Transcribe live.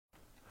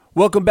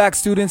Welcome back,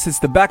 students. It's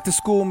the Back to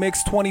School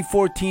Mix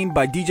 2014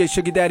 by DJ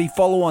Sugar Daddy.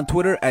 Follow on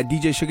Twitter at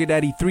DJ Sugar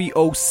Daddy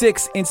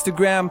 306,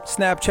 Instagram,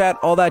 Snapchat,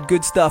 all that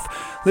good stuff.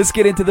 Let's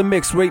get into the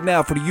mix right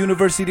now for the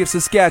University of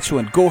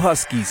Saskatchewan. Go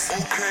Huskies.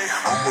 Okay,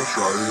 I'ma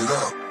try it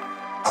out.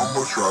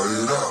 I'ma try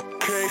it out.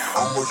 Okay,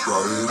 I'ma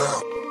try it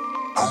out.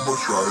 I'ma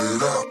try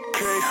it out.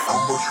 Okay,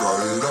 I'ma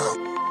try it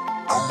out.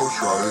 I'ma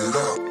try it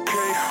out.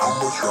 Okay,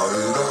 I'ma try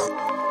it out.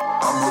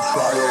 I'ma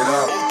try it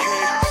out.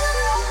 Okay.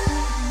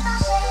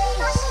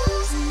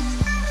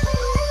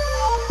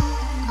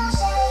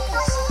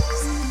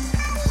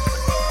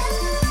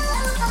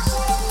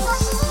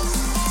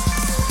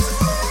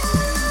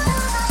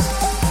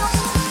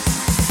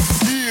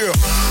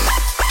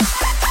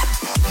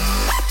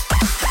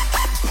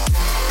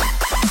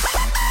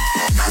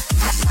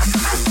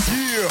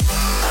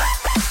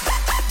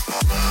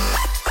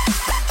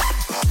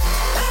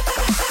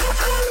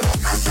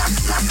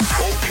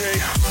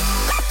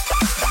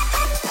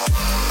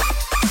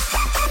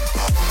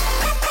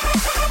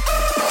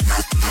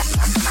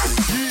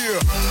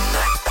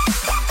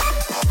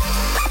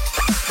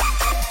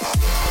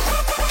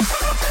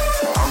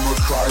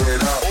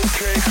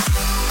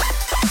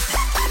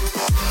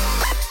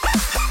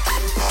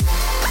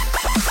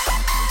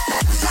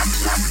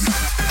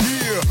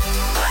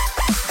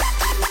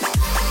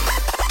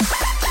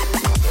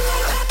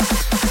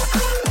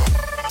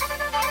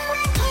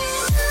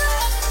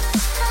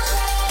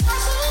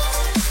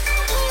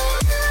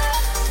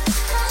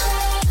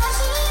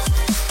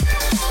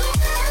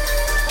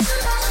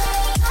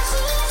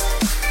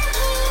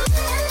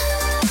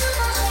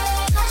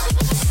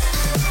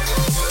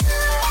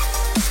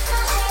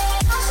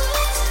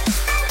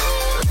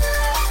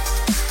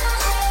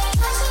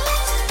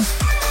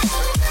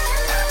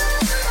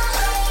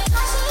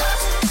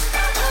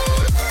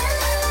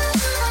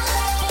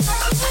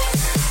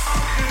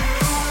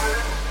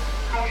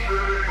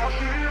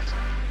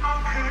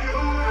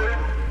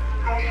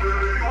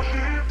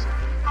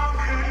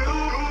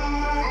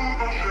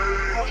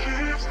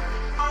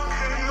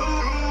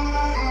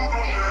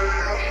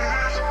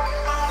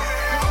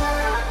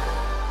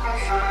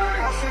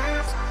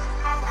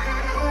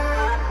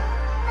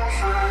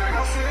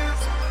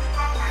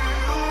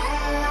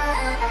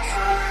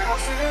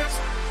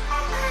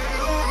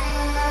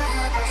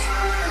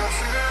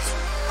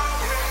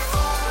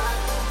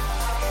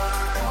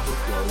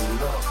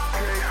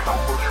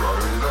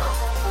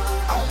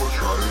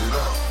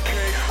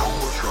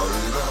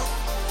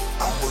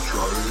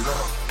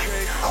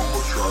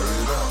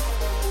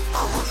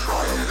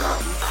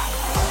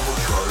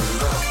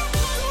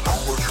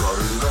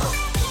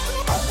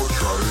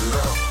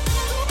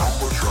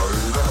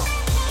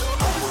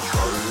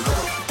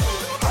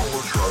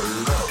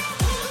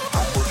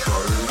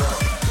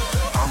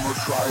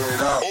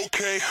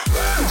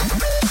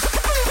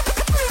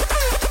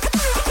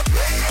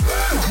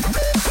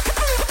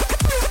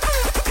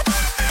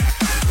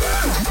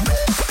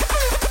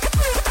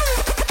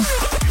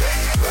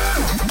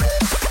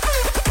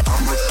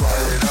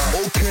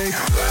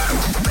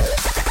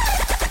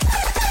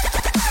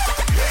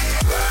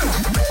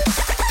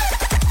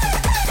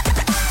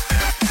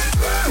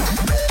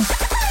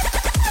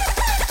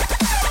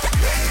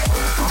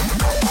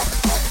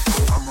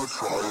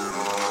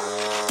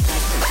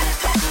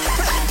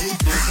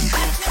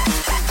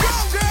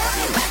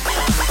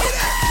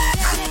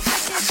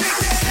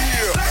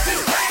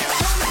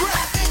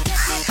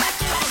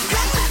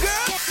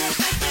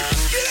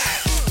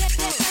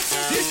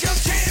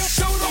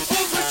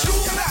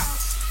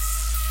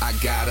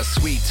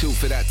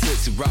 For that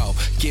Tootsie Roll,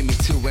 give me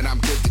two and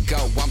I'm good to go.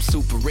 I'm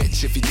super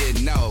rich if you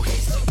didn't know.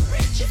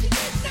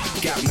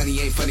 Got money,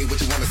 ain't funny, what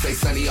you wanna say?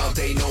 Sunny all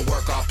day, no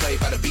work, all play.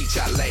 By the beach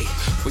I lay,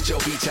 with your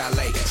beach I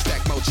lay.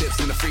 Stack more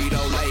chips in the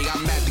Frito-Lay.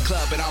 I'm at the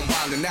club and I'm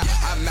wildin' out.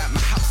 I'm at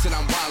my house and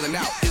I'm wildin'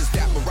 out. Is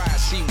that Mariah?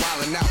 She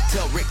wildin' out.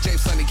 Tell Rick James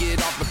son to get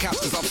off my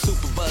couch, cause I'm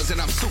super buzz and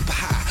I'm super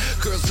high.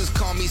 Girls just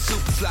call me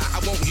super fly.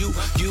 I want you,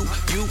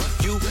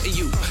 and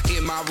you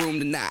in my room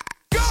tonight.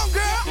 Go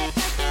girl,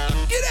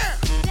 get out.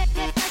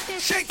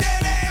 Shake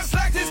that ass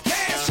like there's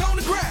cash on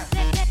the ground.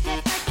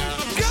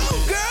 Go,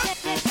 girl.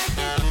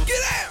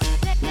 Get out.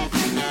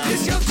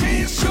 It's your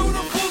chance. Show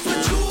them fools what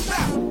you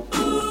about.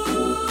 Ooh,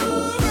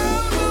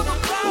 girl, move a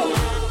blow.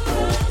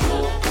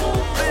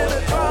 Let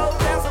it roll.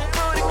 That's a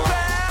booty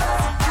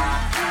crowd.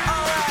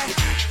 All right.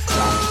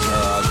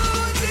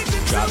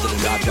 Drop to the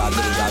drop, drop to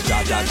the drop,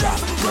 drop, drop, drop.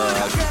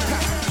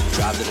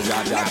 Drop to the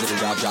drop, drop to the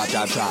drop, drop,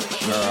 drop,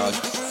 drop.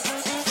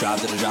 Drop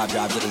to the drop,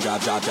 drop to the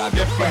drop, drop, drop.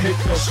 If I hit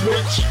the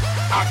switch,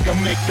 I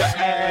can make the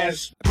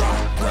ass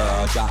drop.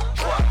 Girl, drop.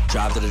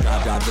 Drop to the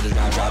drop, drop to the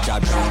drop, drop,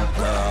 drop, drop.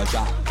 Girl,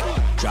 drop.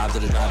 Drop to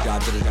the drop,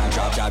 drop to the drop,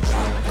 drop, drop,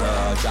 drop.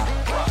 Girl, drop.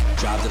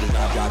 Drop to the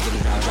drop, drop to the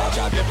drop, drop,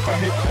 drop. If I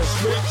hit the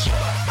switch,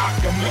 I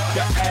can make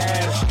the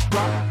ass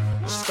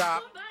drop.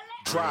 Stop,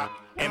 drop,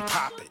 and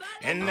pop it.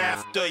 And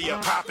after you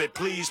pop it,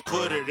 please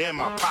put it in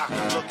my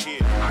pocket. Look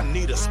here, I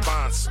need a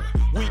sponsor.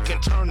 We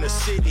can turn the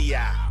city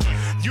out.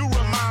 You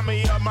remind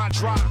me of my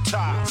drop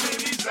top.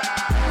 City's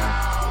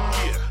out.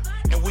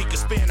 Yeah, and we can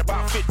spend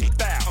about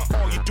 50,000.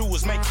 All you do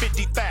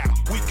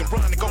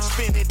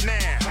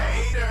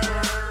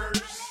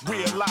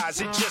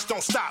rise, it just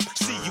don't stop.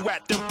 See you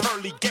at them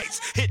pearly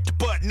gates. Hit the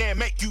button and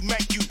make you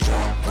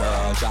drop.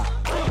 Girl, drop.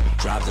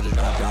 Drop to the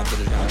drop, drop to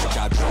the drop,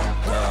 drop,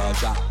 drop. Girl,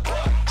 drop.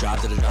 Drop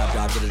to the drop,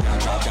 drop to the drop,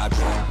 drop, drop,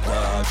 drop.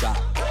 Girl, drop.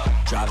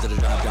 Drop to the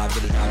drop, drop to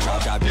the drop,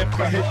 drop, drop. If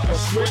I hit the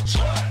switch,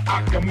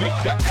 I can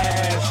make the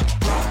ass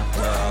drop.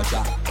 Girl,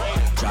 drop.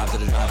 Drop to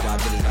the drop,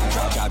 drop to the drop,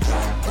 drop, drop,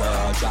 drop.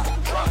 Girl, drop.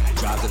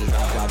 Drop to the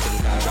drop, drop to the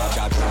drop, drop,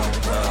 drop, drop.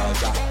 Girl,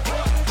 drop.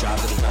 Drop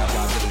to the drop,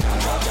 drop to the drop,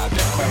 drop, drop,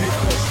 drop. If I hit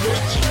the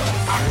switch,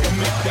 I can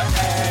make the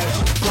ass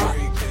drop.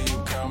 Can you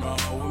come on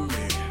with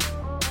me?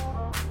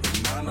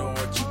 And I know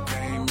what you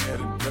came here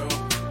to do.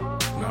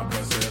 Now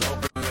bust it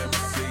open, let me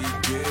see you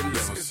get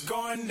loose. It's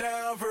going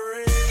down for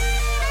real.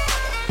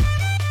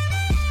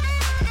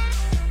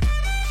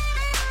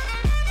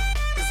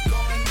 It's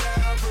going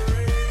down for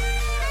real.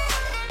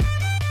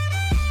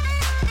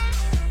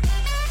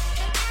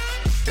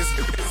 It's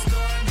going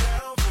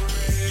down for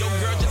real. Yo,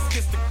 girl, just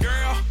kiss the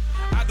girl.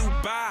 I do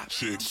buy.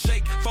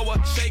 Shake for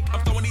a shake.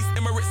 I'm throwing these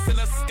Emirates in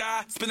the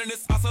sky. Spinning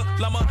this asa,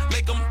 llama,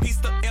 lake 'em, piece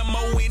the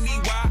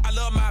M-O-N-E-Y. I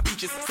love my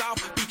beaches,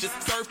 south beaches,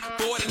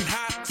 surfboard and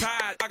high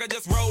tide. I can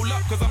just roll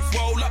up, cause I'm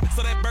swole up.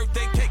 So that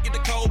birthday cake get the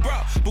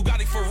Cobra.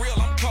 Bugatti for real,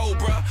 I'm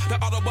Cobra. The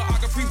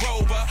autobiography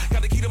rover.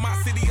 Got the key to my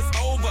city, it's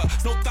over.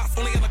 No thoughts,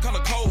 only in the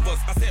color covers.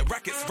 I said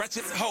rackets,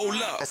 wretches, hold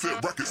up. I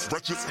said records,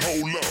 wretches,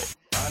 hold up.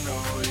 I know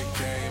who you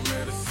came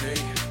here to see.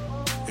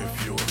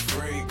 If you a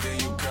freak, then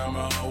you come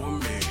on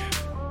with me.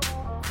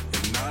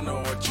 And I know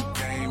what you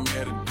came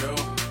here to do.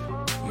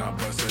 Now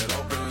bust it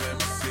open, let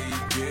me see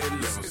you get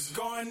loose. It's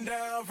going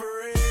down for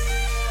real.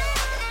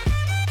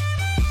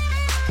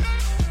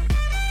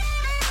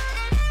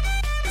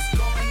 It's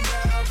going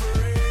down for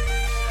real.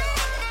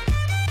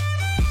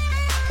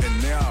 And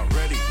they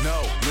already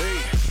know me.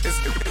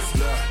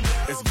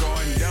 It's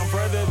going down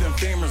further than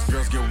femurs.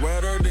 Girls get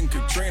wetter than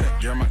Katrina.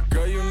 You're my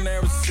girl, you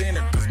never seen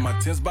her. Cause my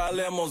tins by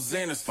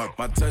limousines.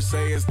 My touch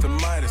say it's the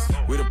Midas.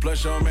 We the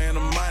plus, your man,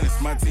 the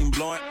minus. My team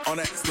blowing on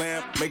that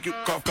slam. Make you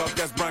cough,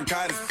 that's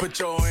bronchitis. Put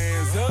your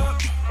hands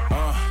up.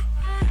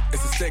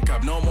 It's a stick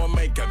up, no more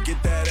makeup.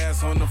 Get that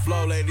ass on the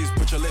floor, ladies.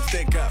 Put your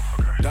lipstick up.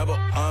 Double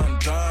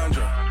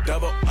entendre,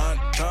 double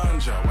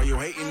entendre. While you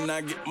hating,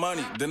 I get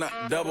money. Then I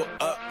double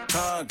up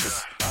tongue.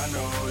 Cause I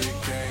know who you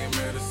came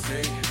here to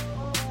see.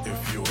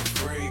 If you a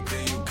freak,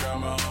 then you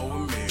come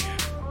on with me.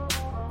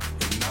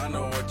 And I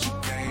know what you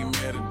came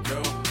here to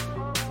do.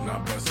 Now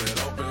bust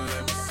it open,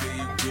 let me see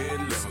you get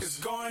loose. It's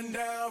going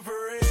down for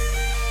real.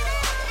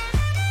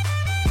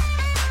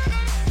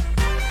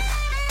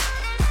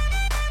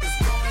 It's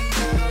going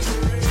down for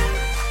real.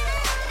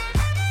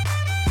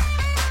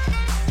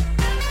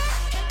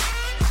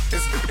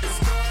 It's going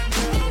down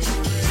for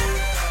real.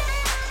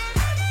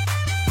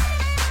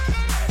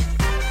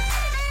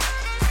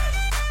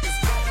 It's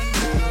going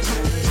down for real. It's going down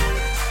for real.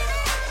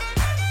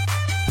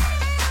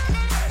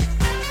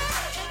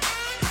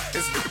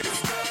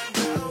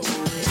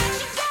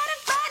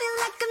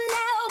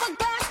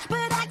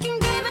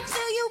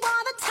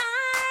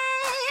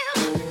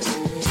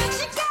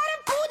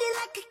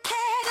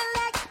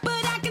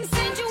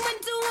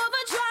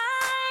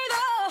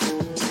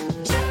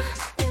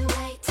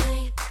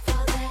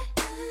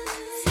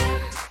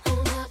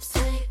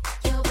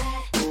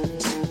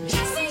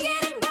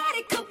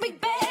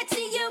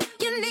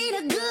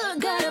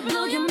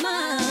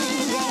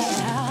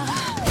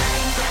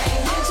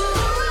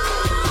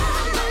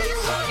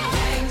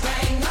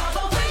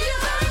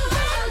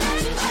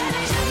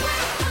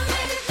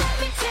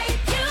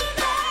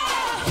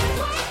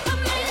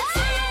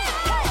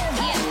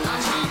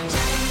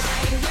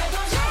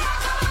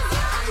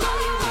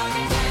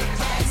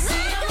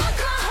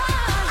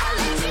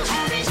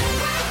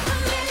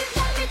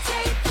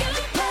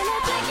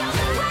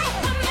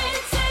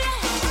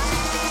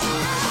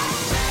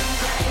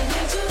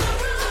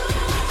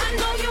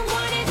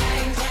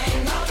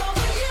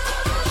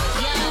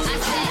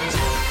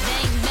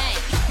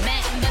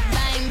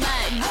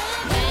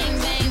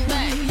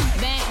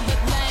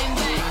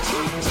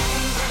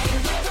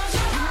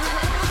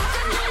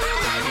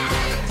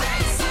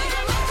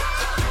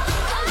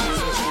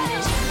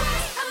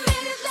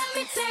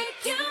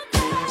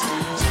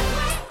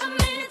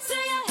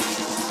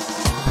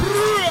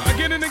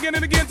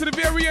 Again to the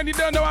very end, you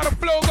don't know how the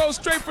flow goes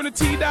straight from the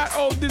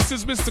T.O. This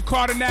is Mr.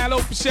 Cardinal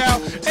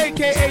Official,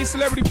 aka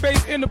Celebrity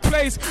Face in the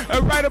place.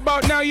 Right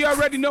about now, you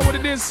already know what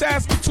it is,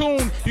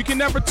 Saskatoon. You can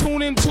never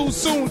tune in too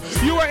soon.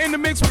 You are in the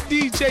mix with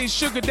DJ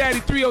Sugar Daddy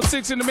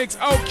 306 in the mix,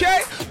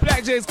 okay?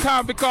 Black J's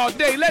Convict all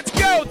day. Let's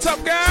go,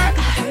 tough guy.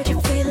 I heard you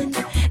feeling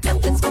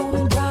nothing's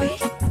going right.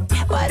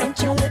 Why don't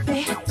you let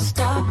me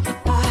stop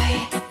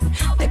by?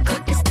 The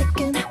clock is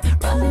ticking,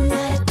 running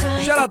out of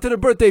time. Shout out to the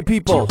birthday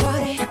people.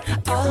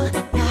 All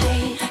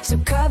night, so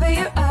cover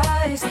your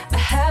eyes. I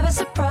have a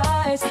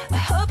surprise. I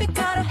hope you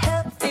got a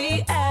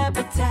healthy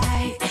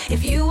appetite.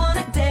 If you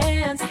wanna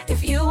dance,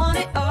 if you want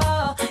it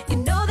all, you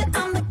know that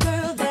I'm the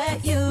girl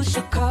that you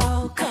should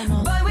call. Come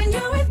on, boy, when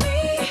you're with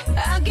me,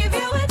 I'll give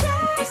you a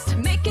taste.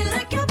 Make it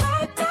like your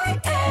birthday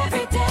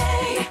every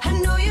day. I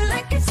know you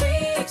like it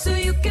sweet, so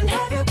you can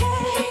have your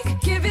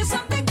cake. Give you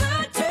something good.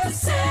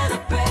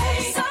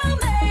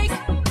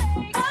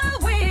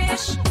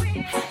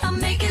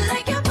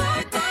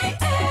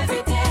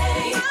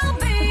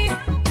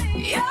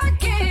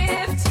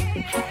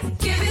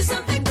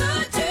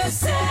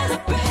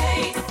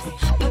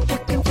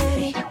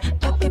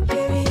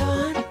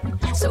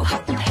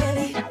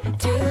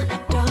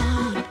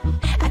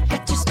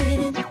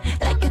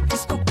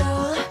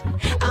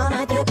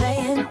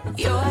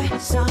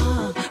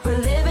 song. We're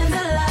living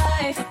the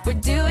life, we're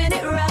doing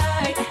it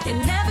right.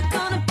 You're never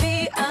gonna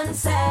be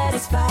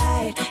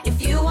unsatisfied.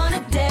 If you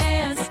wanna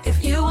dance,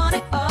 if you want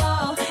it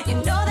all, you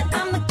know that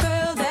I'm the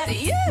girl that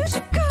you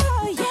should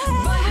call,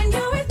 yeah. But when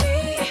you're with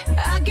me,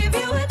 I'll give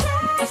you a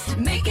taste.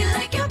 Make it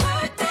like your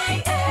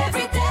birthday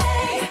every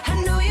day.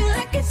 I know you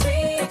like it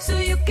sweet, so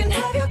you can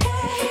have your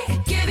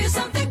cake. Give you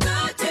something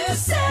good to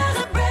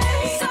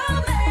celebrate. So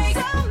make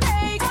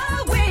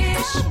a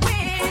wish.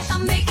 I'll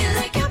make it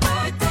like your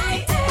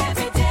birthday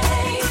every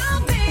day.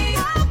 I'll be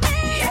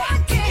your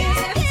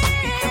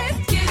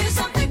gift. Give you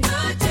something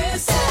good to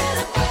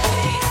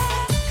celebrate.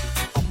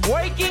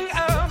 Waking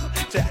up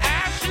to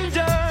ash and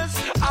dust.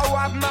 I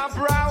wipe my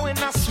brow and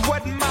I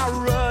sweat my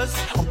rust.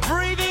 I'm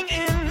breathing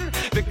in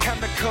the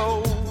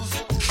chemicals.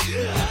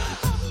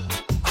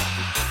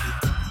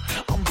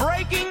 I'm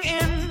breaking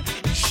in,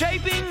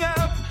 shaping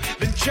up,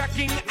 then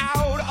checking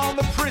out on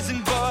the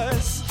prison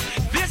bus.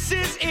 This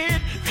is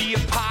it, the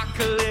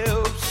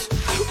apocalypse.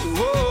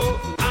 Whoa,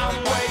 I'm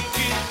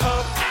waking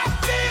up. I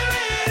feel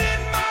it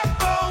in my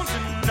bones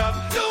enough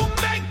to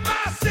make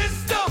my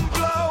system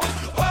blow.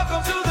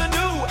 Welcome to the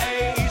new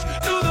age,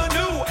 to the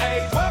new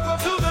age. Welcome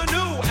to the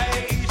new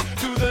age,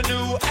 to the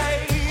new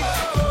age.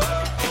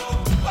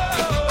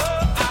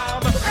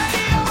 I'm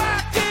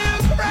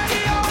radioactive,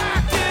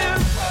 radioactive.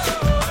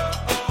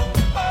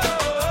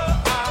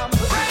 I'm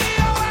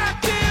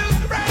radioactive,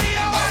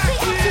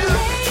 radioactive.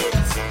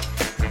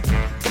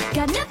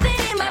 Got nothing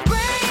in my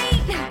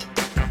brain.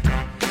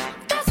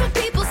 That's what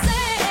people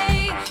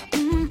say.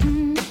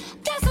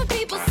 That's what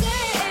people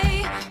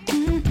say.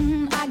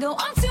 I go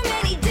on too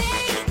many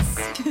dates,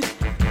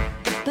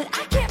 but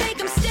I can't make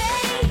them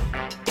stay.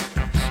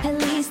 At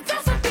least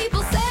that's what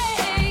people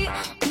say.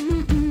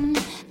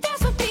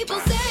 That's what people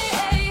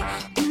say.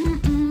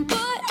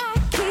 But I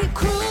keep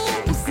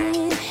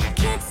cruising.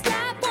 Can't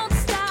stop, won't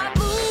stop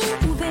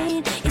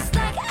moving. It's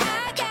like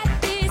I got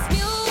this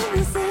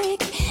music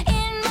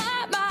in my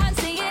mind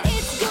saying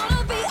it's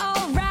gonna be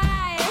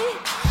alright.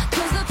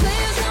 'Cause the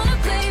player's gonna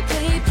play.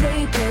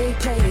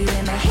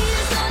 And the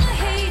haters gonna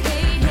hate,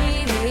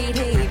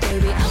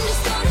 baby. I'm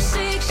just gonna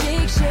shake.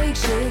 Shake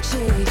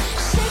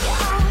it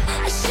off,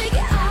 shake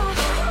it off.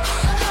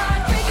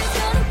 Heartbreaker's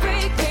gonna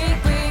break.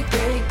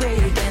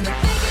 And the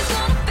faker's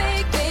gonna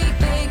fake,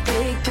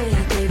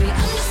 baby.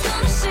 I'm just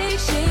gonna shake.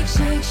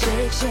 Shake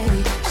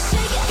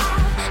it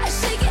off,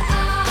 shake it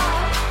off.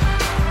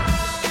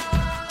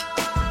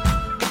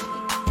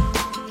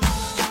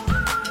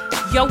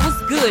 Yo,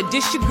 what's good?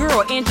 This your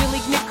girl,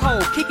 Angelique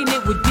Nicole, kicking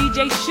it with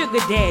DJ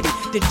Sugar Daddy,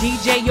 the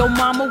DJ your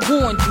mama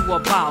warned you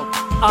about.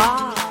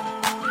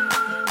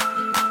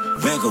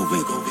 Wiggle,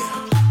 wiggle,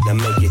 wiggle. Now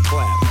make it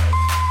clap.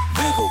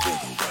 Wiggle,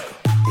 wiggle,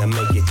 wiggle. Now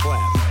make it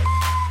clap.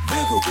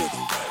 Wiggle,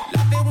 wiggle,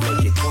 wiggle.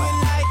 Make it clap.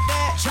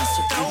 Just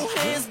throw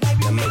hands, baby.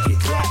 Now make it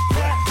clap,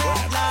 clap, clap.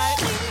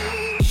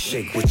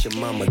 Shake what your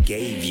mama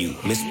gave you,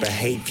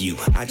 misbehave you.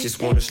 I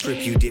just wanna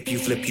strip you, dip you,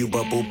 flip you,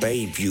 bubble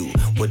bathe you.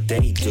 What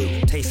they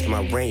do, taste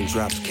my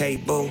raindrops,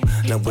 cable.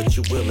 Now what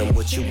you will and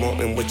what you want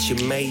and what you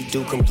may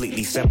do,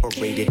 completely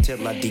separated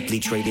till I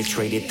deeply trade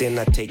it. Then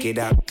I take it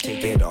out,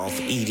 take it off,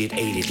 eat it,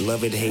 ate it,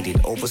 love it, hate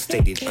it,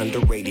 overstated,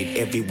 underrated.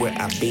 Everywhere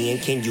I been,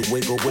 can you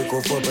wiggle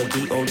for the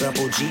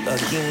D-O-double-G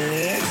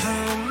again?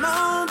 Come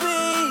on,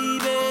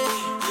 baby,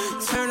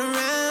 turn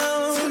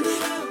around.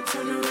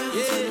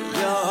 Yeah,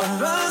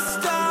 you're a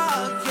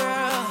star,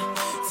 girl.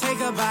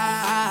 Take a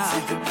bow.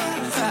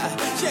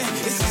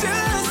 Yeah, it's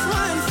just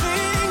one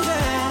thing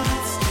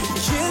that's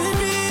killing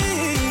me.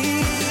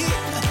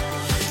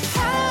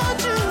 How'd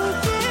you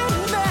get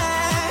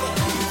back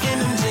in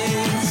them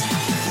jeans?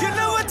 You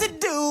know what to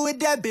do with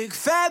that big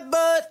fat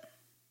butt.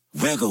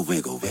 Wiggle,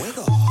 wiggle,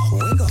 wiggle,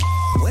 wiggle,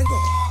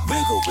 wiggle,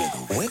 wiggle, wiggle, wiggle,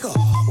 wiggle,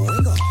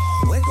 wiggle,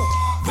 wiggle,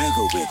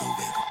 wiggle,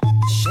 wiggle.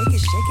 Shake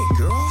it,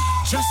 girl.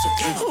 Just a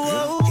wiggle,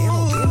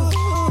 wiggle, wiggle,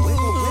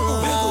 wiggle,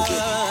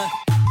 wiggle.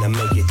 Now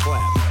make it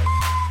clap.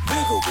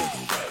 Wiggle,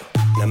 wiggle, wiggle.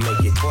 Now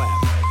make it clap.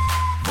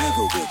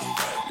 Wiggle, wiggle,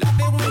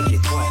 wiggle. Make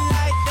it clap.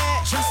 Like that.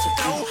 Just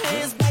throw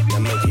hands, baby. Now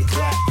make it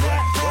clap,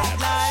 clap,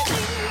 clap.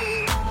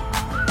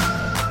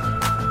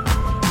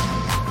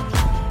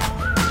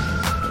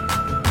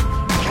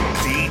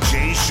 DJ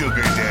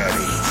Sugar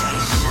Daddy.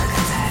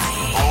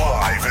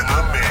 Live in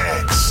the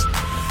mix.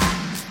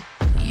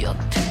 Your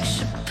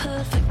picture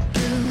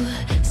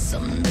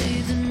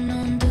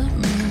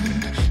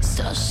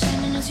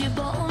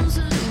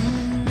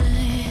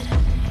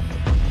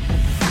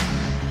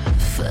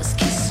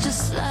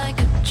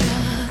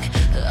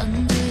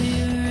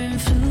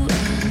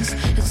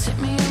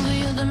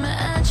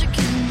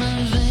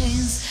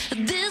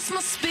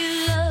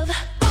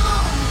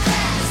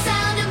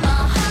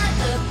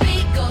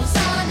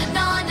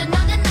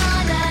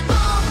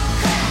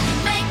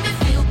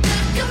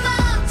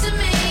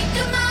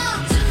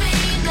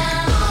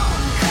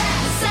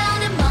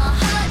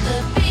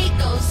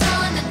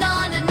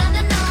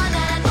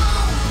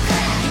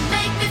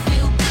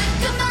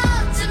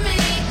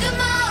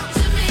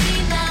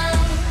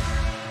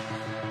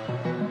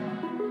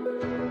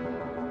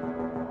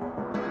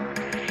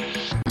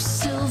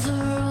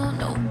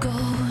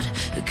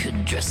to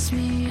dress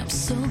me up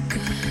so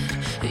good.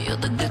 You're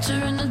the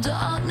glitter in the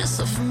darkness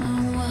of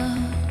my world.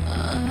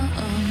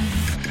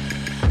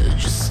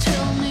 Just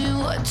tell me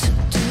what to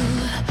do,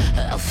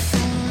 I'll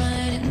fall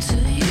right into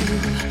you.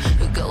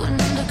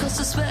 Going under 'cause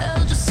the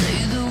spell, just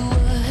say the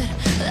word.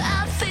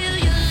 I feel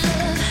your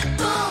love.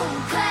 Boom,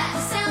 clap,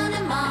 the sound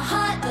in my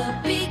heart. The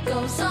beat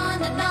goes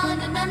on and on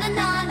and on and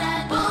on.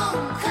 And boom,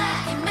 clap,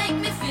 you make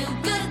me feel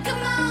good.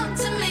 Come on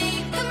to me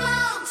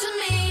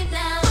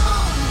now.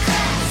 Boom,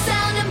 clap, the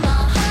sound in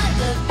my heart.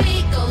 The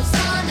beat goes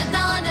on and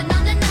on and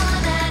on and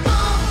on. And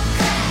boom,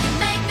 clap, you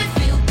make me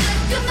feel good.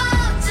 Come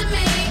on to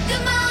me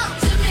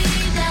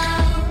now.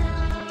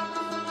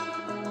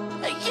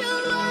 You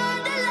are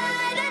the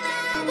light and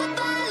I will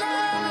follow.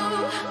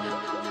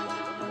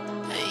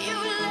 You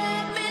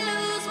let me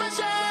lose my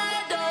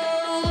shadow.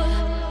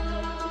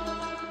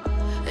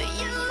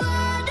 You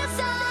are the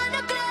sun,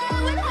 a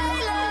glowing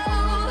halo,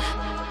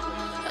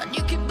 and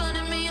you keep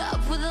burning me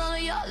up with all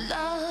of your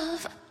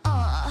love.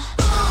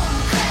 Boom,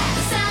 clap,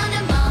 the sound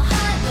in my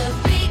heart. The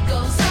beat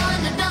goes on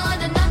and on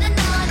and on and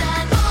on.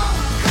 And boom,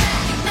 clap,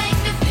 you make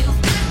me feel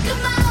good.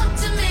 Come on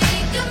to me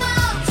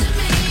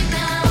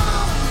now.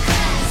 Boom,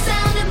 clap, the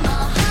sound in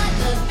my heart.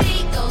 The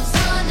beat goes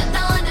on and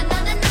on and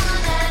on and on.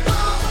 And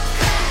boom,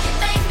 clap, you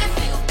make me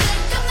feel good.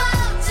 Come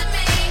on to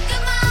me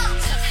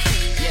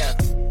Yeah,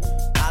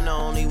 I'm the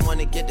only one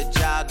to get the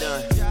job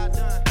done.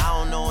 I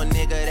don't know a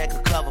nigga that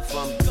could cover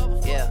for me.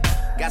 Yeah,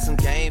 got some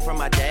game from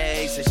my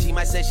day, so she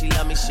might say she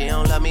love me. She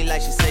don't love me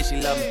like she say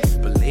she love me.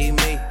 Believe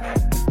me,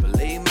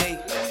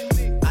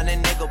 I'm that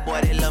nigga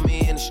boy that love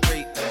me in the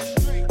street.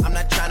 I'm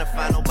not trying to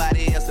find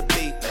nobody else to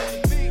beat.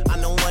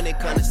 I'm the one they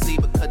come to see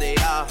because they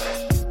are.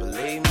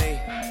 Believe me.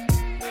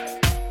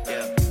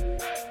 Yeah.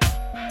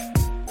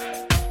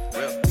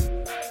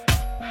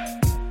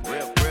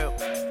 Real.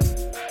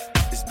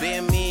 It's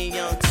been me and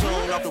Young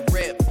Tune off the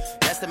rip.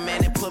 That's the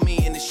man that put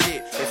me in the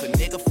shit. If a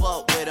nigga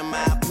fuck with him,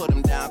 I put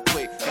him down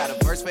quick. Got a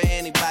verse for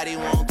anybody who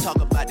won't talk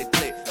about the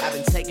clip. I've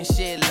been taking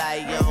shit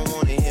like you don't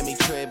wanna hear me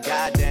trip.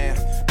 Goddamn,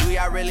 do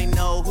y'all really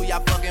know who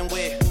y'all fucking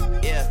with?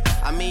 Yeah,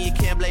 I mean you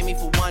can't blame me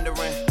for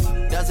wondering.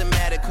 Doesn't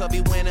matter, could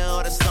be winter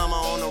or the summer.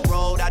 On the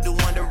road, I do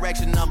One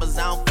Direction numbers,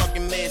 I don't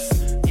fucking miss.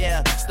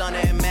 Yeah, Stunner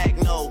and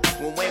Magno.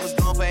 When Wayne was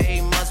gone for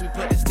 8 months, we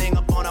put this thing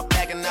up on our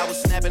back, and I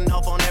was snapping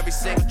off on every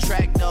single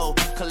track though.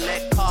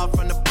 Collect card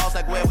from the boss,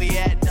 like where we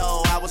at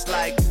though. I was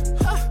like,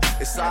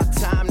 it's our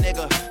time,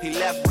 nigga. He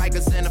left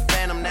Rikers in the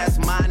Phantom, that's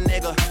my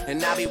nigga.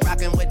 And I be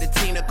rocking with the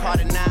Tina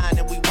Carter 9,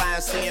 and we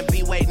YMC and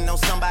be waiting on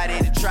somebody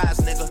to try us,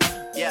 nigga.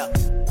 Yeah,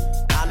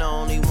 I'm the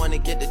only one to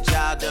get the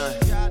job done.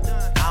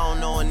 I don't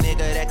know a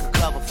nigga that could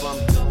cover for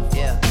me.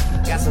 Yeah,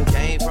 got some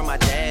game from my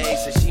day,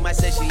 so she might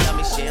say she love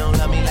me. She don't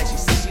love me like she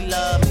said she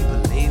love me.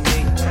 Believe me.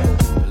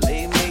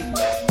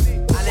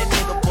 I'm that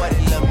nigga boy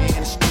that love me in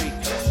the street.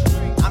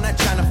 I'm not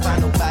trying to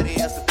find nobody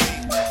else to be.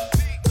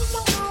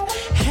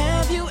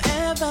 Have you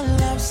ever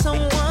loved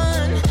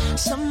someone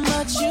so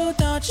much you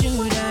thought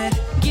you died?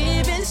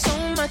 Giving so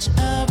much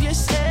of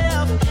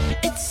yourself,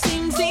 it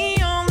seems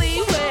the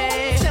only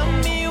way. Tell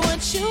me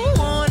what you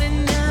want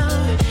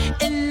now,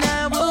 and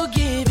I will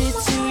give it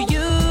to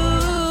you.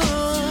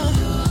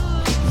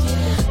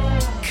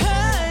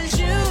 'Cause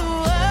you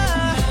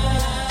are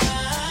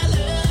my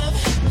love.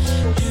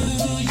 Do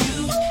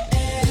you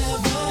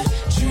ever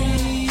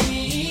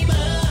dream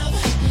of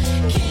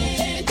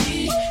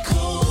candy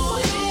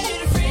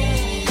coated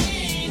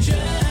raindrops?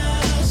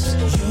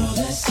 You're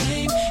the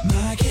same,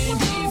 my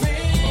candy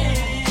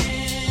rain.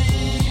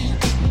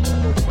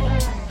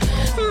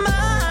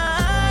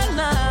 My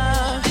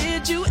love,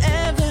 did you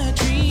ever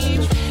dream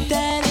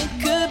that it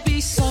could be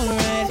so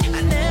right?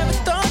 I never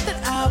thought that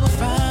I would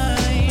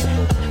find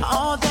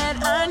all that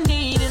I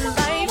need in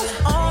life.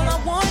 All I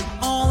want,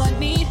 all I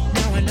need.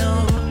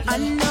 Now I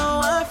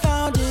know I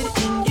found it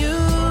in you.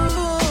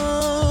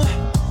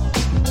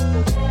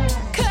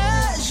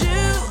 'Cause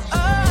you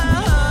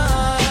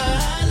are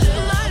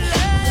my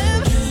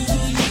love.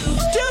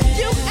 Do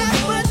you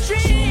ever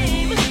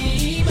dream?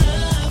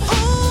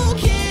 Oh,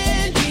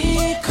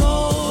 candy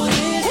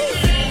coated.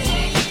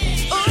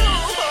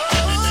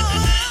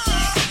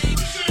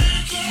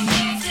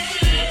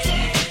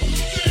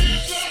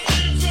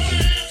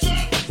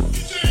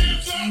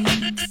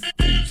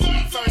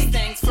 First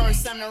things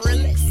first, I'm the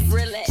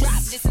realest.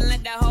 Drop this and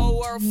let the whole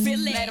world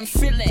feel it. Let them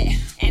feel it.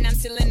 And I'm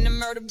still in the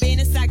murder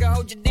business. I can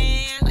hold you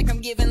down like I'm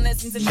giving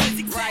lessons in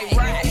physics. Right.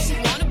 She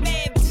want a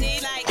bad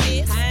bitch like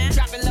this.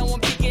 Drop it low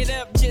and pick it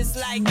up just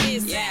like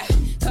this. Yeah.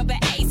 Cup of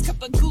Ace,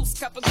 cup of Goose,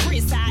 cup of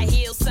Chris. High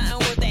heels, something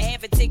worth a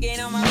half a ticket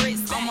on my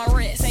wrist.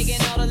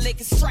 Taking all the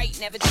liquor straight,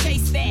 never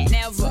chase that.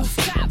 Never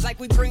stop like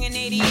we bringing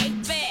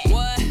 88 back.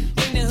 What?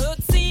 Bring the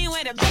hooks in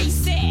where the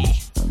bass at.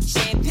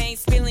 Champagne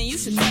spilling, you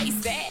should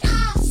taste that.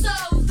 I'm so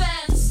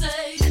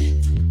fancy.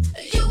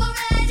 You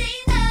already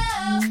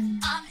know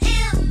I'm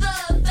in the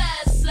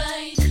fast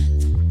lane.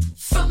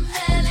 From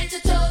LA to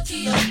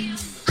Tokyo,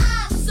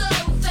 I'm so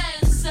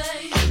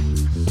fancy.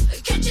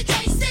 Can't you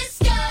taste this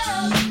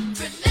girl?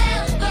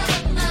 Remember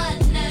my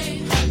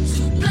name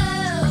to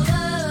blow.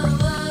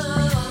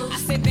 I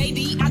said, baby.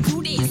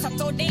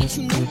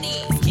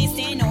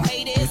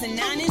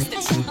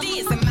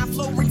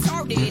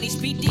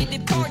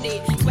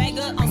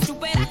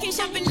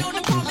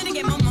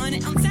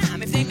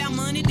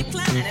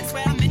 mind. I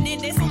swear I'm in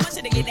it, there's so much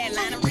to get that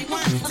line of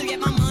rewind. To get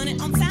my money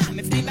on time,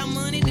 if they about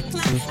money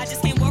decline. I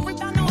just can't worry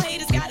about no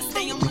haters, gotta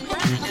stay on my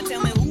grind. Now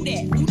tell me who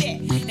that, and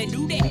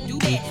do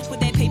that. Put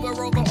that paper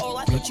over all,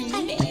 I thought you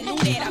knew that.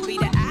 I'll be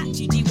the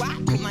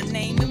I-G-G-Y, put my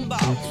name in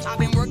ball. I've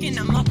been working,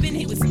 I'm up in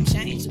here with some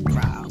change to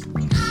grow.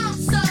 I'm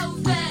so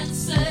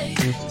fancy.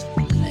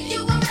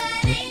 You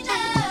already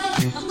know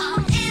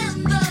I'm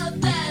in the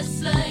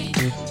fast lane.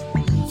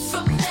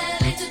 From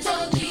LA to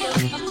Tokyo,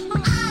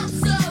 I'm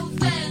so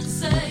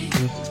fancy.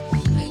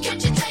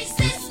 Can't you taste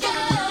this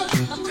girl?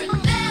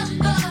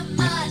 Remember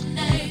my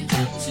name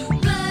to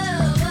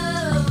blow.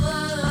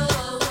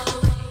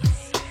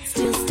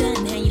 Still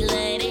stunned how you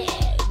love it.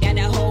 Got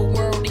the whole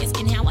world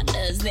asking how I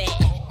does that.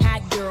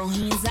 Hot girl,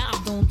 hands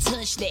off, don't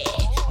touch that.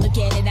 Look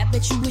at it, I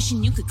bet you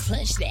wishing you could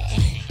clutch that.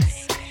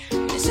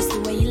 That's just the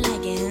way you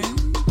like it, huh?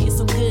 It's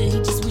so good, he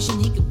just wishing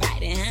he could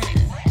bite it, huh?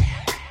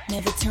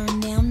 Never turn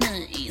down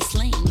nothing.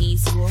 Slaying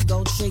these sword,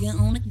 gold trigger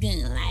on a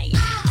gun like.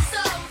 I'm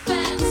so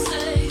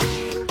fancy.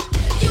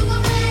 You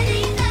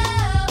already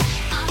know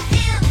I'm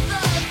in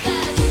the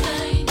fast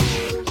lane.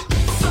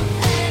 From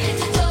LA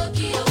to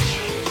Tokyo,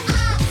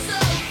 I'm so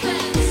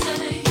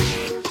fancy.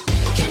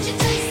 Can't you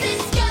taste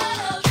this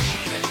girl?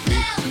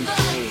 Remember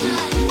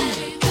my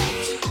name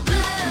to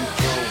blow.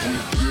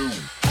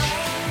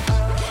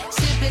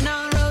 Sipping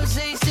on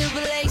rosé,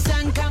 Silver Lake,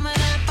 sun coming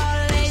up all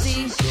lazy.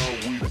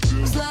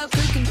 Slow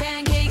cooking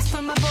pancakes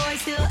for my boy,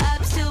 still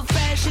up, still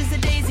fresh as a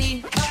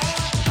daisy.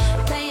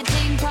 Playing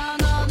ping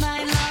pong all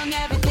night long,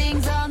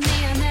 everything's all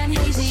neon and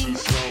hazy.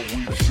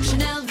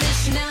 Chanel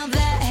this, Chanel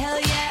that, hell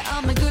yeah,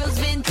 all my girls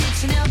vintage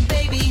Chanel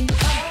baby.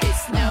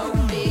 It's no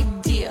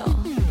big deal.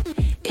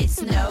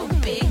 It's no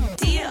big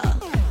deal.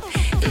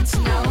 It's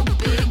no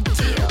big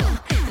deal.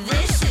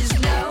 This is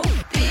no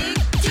big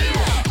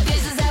deal.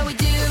 This is how we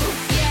do,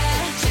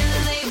 yeah.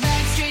 Chillin' laid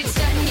back, straight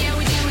stuntin', yeah,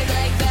 we do it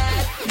like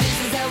that. This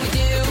is how we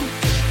do.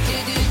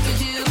 This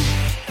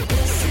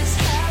is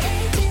how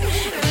we do.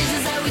 This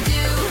is how we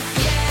do,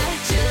 yeah.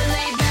 Chillin'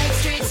 laid back,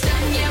 straight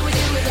stuntin', yeah, we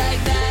do it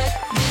like that.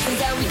 This is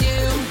how we do.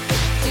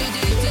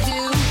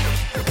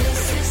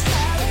 This is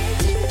how we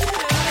do.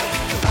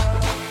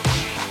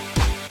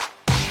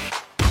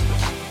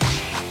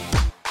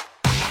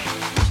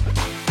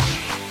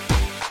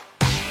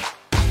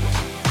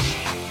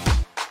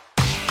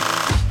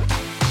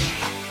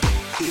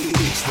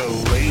 It's the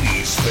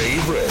ladies'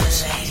 favorite,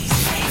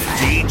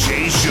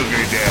 DJ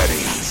Sugar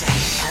Daddy.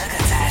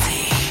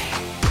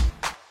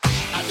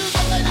 I do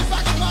the ladies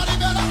rock the party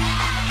better.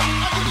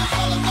 I do the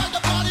fellas rock the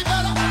party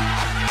better.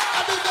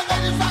 I do the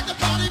ladies rock the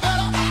party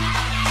better.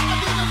 I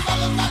do the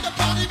fellas rock the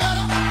party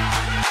better.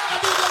 I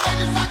do the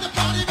ladies rock the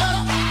party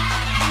better.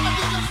 I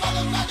do the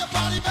fellas rock the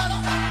party better.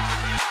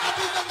 I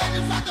do the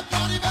ladies rock the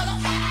party better.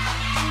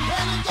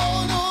 And it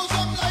goes on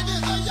something like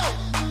this, yo.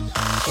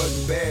 Fuck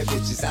bad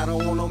bitches, I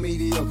don't want no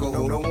mediocre.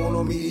 No, don't want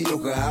no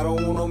mediocre. I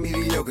don't want no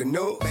mediocre.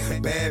 No,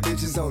 bad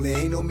bitches only,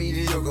 ain't no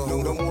mediocre.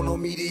 No, don't want no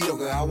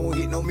mediocre. I won't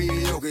hit no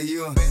mediocre.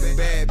 You a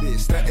bad bitch,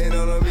 stuntin'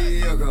 on a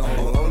mediocre.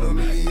 On a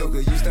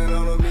mediocre, you stunt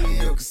on a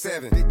mediocre.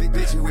 7 big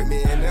bitch with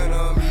me and none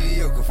on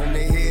mediocre. From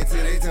their head to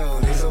their toe,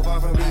 they so far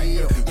from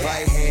mediocre.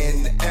 Right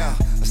hand in the air,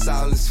 a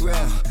solid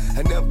swell.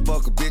 I never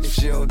fuck a bitch if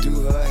she don't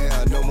do her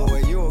hair no more.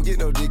 And you don't get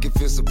no dick if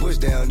it's a bush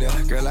down there.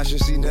 Girl, I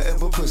should see nothing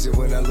but pussy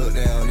when I look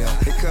down there.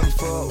 They come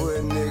forward with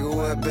a nigga,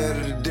 what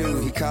better to do?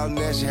 He callin'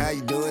 at you, how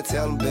you doing?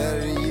 Tell him better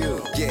than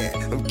you. Yeah,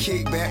 I'm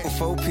kick back with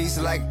 4 pieces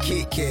like a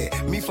Kit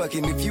Kat. Me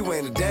fucking if you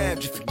ain't a dime,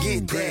 just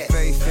forget that.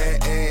 Face,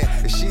 fat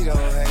ass, if she don't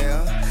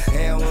have.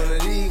 And one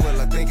of these,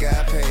 well, I think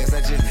I passed. I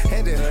just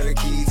handed her the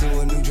key to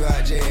a new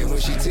dry jam. When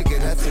she took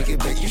it, I took it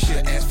back. You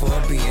should ask for a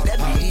being that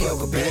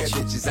mediocre bitch. Bad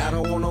bitches, I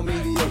don't want no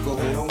mediocre.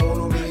 I don't want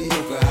no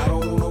mediocre. I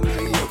don't want no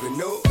mediocre.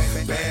 No,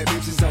 bad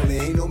bitches only,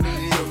 ain't no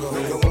mediocre.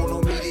 I don't want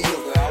no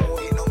mediocre. I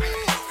won't eat no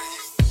mediocre.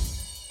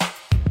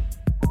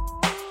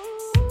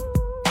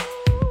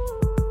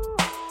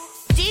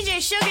 DJ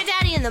Sugar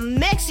Daddy in the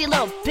mix, you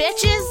little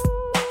bitches.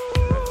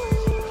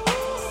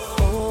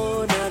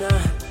 Oh,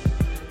 nana,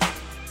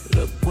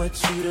 look what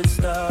you done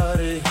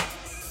started.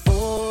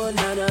 Oh,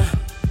 nana,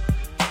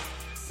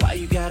 why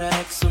you gotta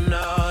act so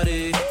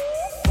naughty?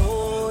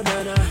 Oh,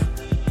 nana,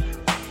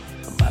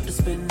 I'm about to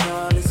spend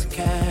all this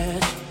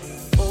cash.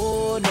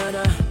 Oh,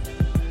 nana,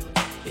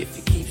 if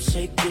you keep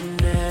shaking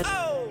that.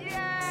 Oh,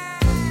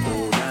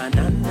 na,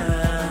 na,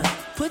 na.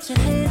 Put your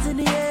hands in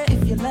the air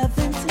if you're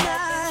loving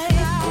tonight.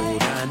 Oh,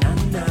 na, na,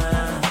 na.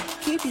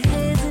 Keep your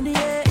hands in the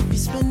air if you're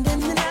spending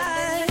the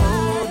night.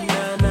 Oh,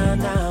 na, na,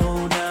 na.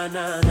 Oh, na,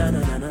 na, na,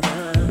 na, na, na.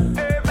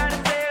 Everybody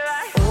say it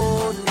like.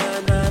 Oh, na,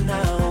 na, na.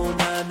 Oh,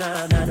 na, na,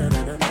 na, na,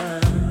 na, na.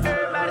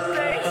 Everybody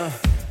say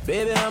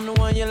baby, I'm the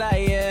one you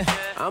like, yeah.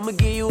 I'ma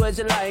give you what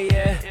you like,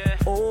 yeah.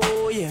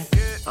 Oh, yeah.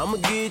 I'ma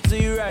give it to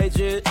you right,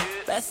 yeah.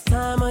 Best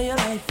time of your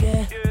life,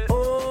 yeah.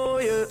 Oh,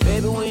 yeah.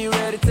 Baby, when you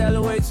ready, tell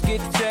her wait to get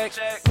the check.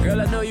 Girl,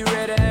 I know you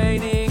ready, I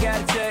ain't even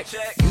got to check.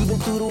 You been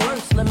through the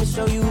worst, let me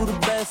show you the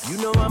best. You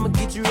know I'ma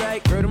get you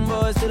right, girl, them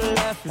boys to the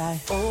left, like.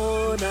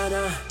 Oh,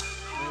 na-na.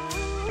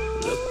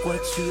 Look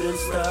what you done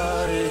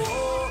started.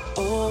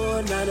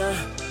 Oh, nana.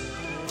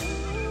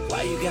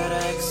 Why you gotta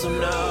act so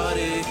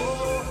naughty?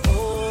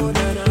 Oh,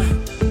 nana.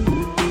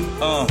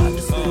 I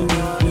just spend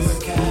all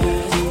this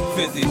cash.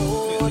 50.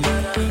 Oh,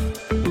 nana.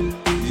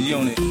 The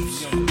unit.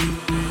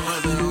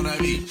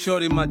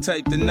 Shorty my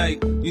type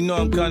tonight. You know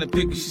I'm kinda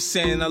picky. She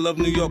saying I love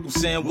New York. I'm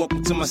saying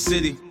welcome to my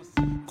city.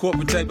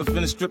 Corporate type, I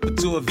finna strip her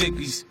to her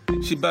Vicky's.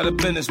 She bout her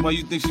business, why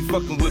you think she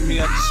fucking with me?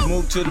 I just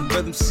move to the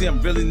rhythm, see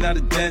I'm really not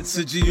a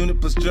dancer.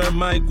 G-Unit plus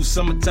Jeremiah equals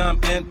summertime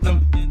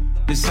anthem.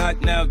 It's hot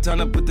now, time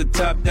to put the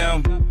top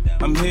down.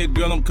 I'm here,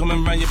 girl, I'm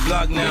coming around your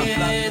block now.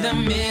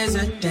 Rhythm is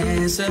a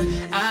dancer,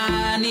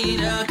 I need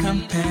a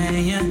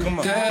companion. Come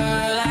on. Girl,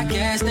 I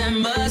guess that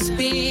must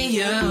be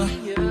you.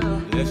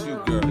 Yes,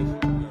 you, girl.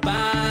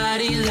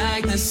 Body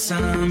like the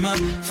summer,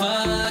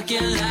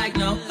 fucking like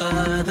no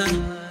other.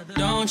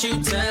 Don't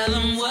you tell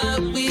them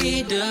what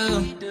we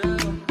do.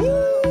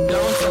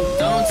 Don't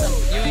tell them,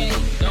 you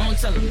ain't, don't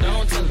tell them,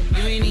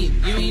 you ain't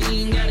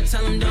even gotta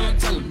tell them, don't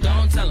tell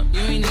them, you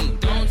ain't even,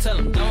 don't tell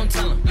them,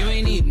 you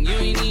ain't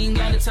even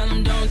gotta tell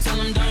them, don't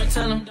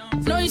tell them.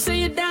 Know you say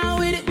you're down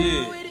with it,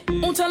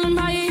 yeah. Won't tell them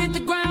how you hit the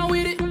ground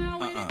with it.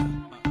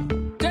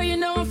 Girl, you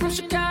know I'm from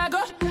Chicago,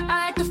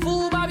 I act a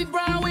fool, Bobby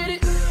Brown with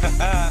it.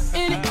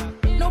 In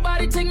it,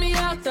 nobody take me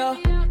out though.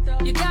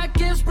 You got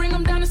gifts, bring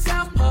them down to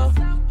South Pole.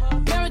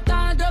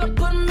 Marathon, girl,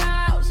 put them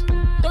out.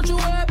 Don't you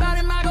worry about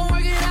it, I gon'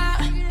 work it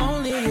out.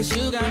 Only it's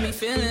you got me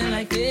feeling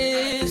like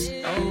this.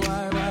 Oh,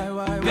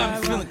 why?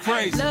 Got me feeling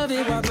crazy. Love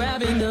it while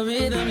grabbing the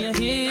rhythm, your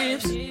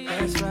hips.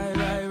 That's right.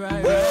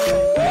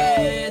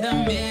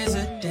 Rhythm is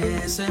a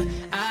dancer.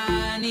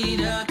 I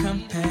need a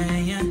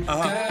companion. Girl,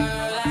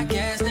 I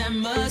guess that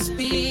must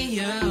be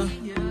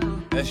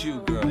you. That's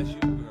you, girl.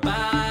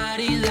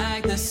 Body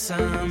like the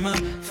summer,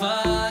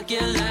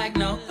 fucking like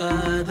no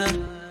other.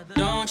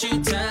 Don't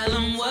you tell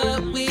them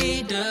what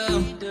we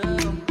do.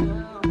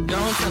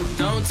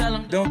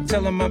 Don't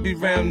tell them I be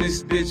round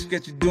this bitch.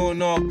 Get you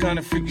doing all kind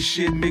of freaky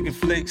shit, making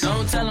flakes.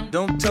 Don't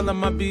tell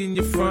them I be in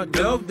your front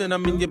door, then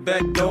I'm in your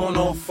back door on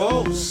all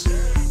fours.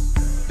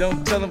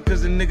 Don't tell them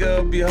cause the nigga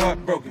will be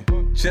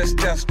heartbroken.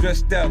 Chest out,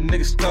 stressed out,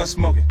 nigga start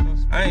smoking.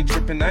 I ain't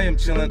tripping, I am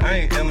chilling, I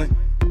ain't illin'.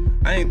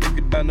 I ain't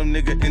thinking about no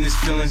nigga in his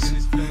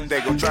feelings. They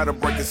gon' try to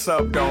break us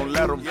up, don't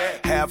let them.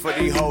 Half of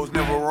these hoes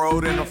never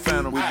rode in a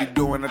phantom. We be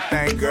doing a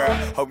thing, girl.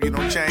 Hope you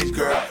don't change,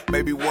 girl.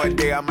 Maybe one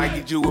day I might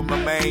get you with my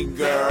main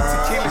girl.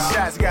 Tequila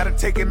shots, gotta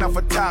take it off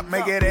a top,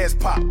 make that ass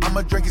pop.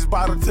 I'ma drink his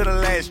bottle to the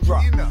last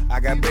drop. I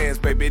got bands,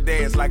 baby,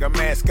 dance like a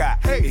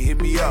mascot. It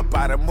hit me up,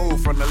 I done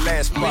moved from the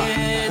last spot.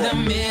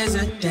 Rhythm is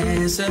a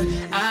dancer,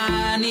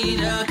 I need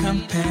a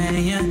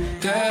companion.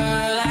 Girl,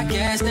 I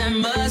guess that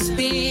must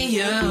be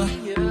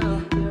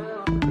you.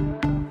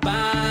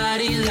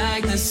 Body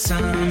like the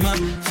summer,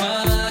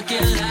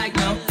 fucking like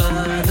no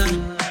other.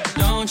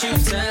 Don't you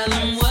tell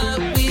them what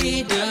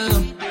we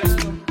do.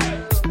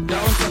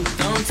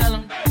 Don't tell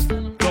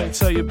them. Don't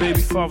tell your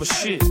baby father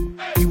shit.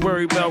 He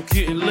worried about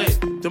getting lit.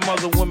 Them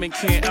other women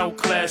can't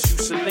outclass you.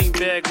 Celine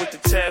bag with the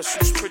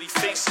tassels, pretty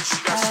faces. She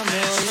got some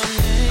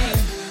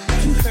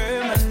ass. You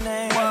heard my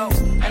name. Whoa.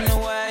 I know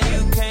why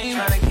you came.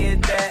 Tryna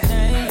get that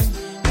name.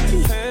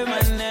 You heard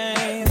my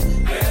name.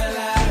 Girl,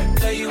 I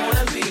know you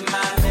wanna be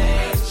my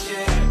main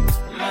chick.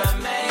 My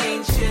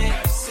main chick.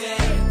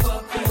 Said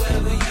fuck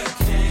whoever you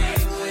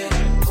came with.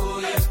 Who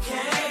you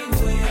came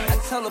with. I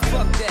tell her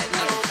fuck that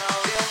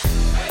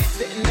nigga.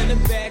 Sitting in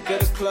the back of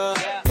the club.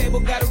 Table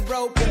got a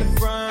rope in the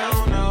front. I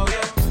don't know.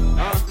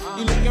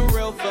 You looking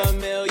real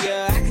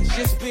familiar. I could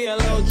just be a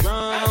little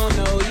drunk. I don't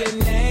know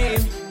your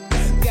name.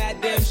 It's a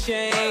goddamn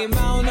shame. I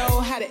don't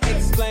know how to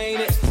explain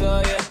it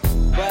to you.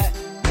 But,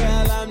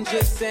 girl, I'm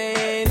just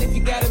saying. If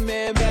you got a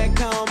man back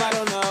home, I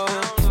don't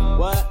know.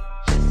 What?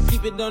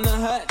 Keep it on the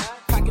hush.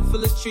 Pocket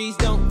full of trees,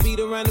 don't beat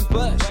around the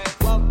bush.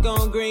 Walk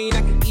on green,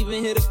 I can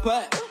even hit a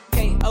putt.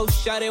 KO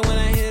shot it when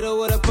I hit her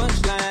with a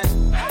punchline.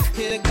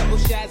 Hit a couple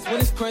shots when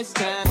it's crunch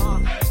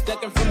time.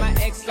 Ducking from my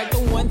ex like the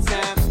one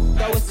time.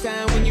 Throw a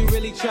sign when you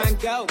really try and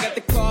go. Got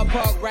the car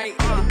parked right in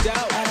the door.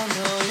 I don't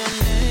know your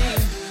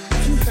name,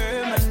 but you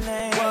heard my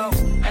name. Whoa.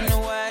 I know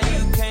why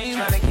you came.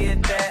 Tryna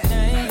get that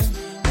name,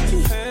 but you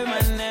heard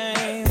my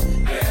name.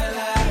 Girl,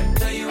 I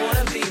know you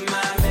wanna be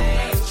my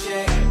main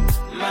chick.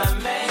 My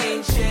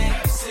main chick.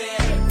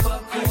 Said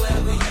fuck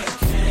whoever you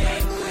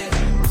came with.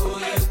 Who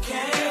you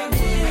came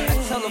with. I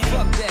tell her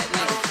fuck that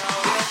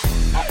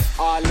nigga.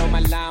 All on my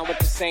line with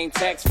the same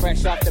text,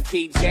 fresh off the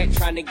P-Jet,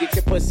 trying to get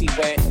your pussy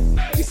wet.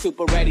 You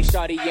super ready,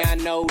 shorty, yeah, I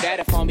know that.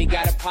 If homie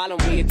got a problem,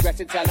 we address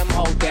it, tell him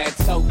hold that,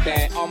 soak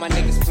that. All my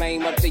niggas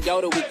flame up the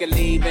Yoda, we can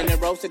leave in the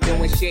roaster,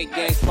 doing shit,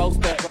 gang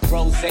supposed to.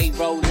 Rose,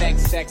 Rolex,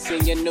 sex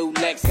in your new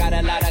Lex, got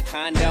a lot of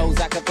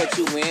condos, I can put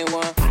you in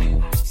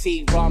one.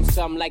 See, rom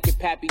something like your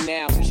pappy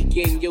now, she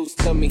getting used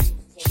to me.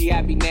 She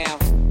happy now,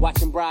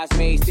 watching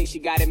bridesmaids, think she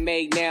got it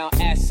made now.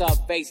 Ass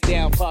up, face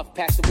down, puff,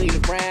 pass the weed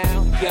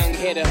around. Young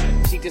hitter,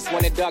 she just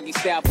want a doggy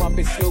style,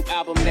 pumping Snoop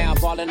album now,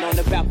 ballin' on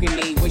the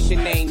balcony. What's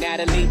your name,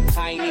 Natalie?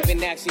 I ain't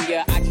even asking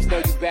ya, I just know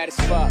you bad as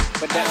fuck.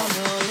 But I don't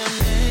know your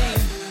name,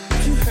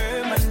 but you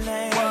heard my name.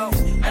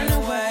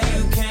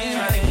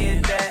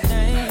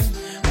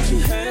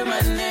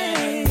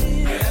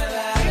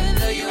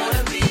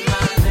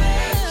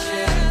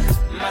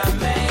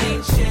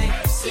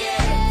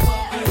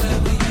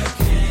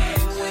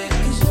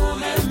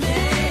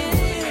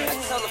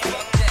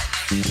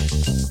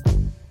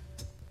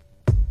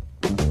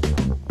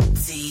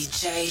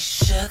 DJ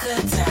Sugar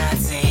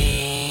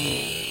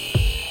Daddy.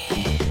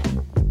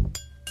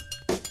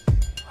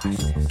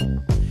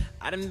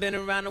 I done been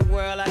around the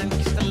world, I done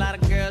kissed a lot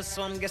of girls,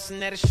 so I'm guessing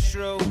that it's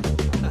true.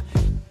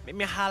 Make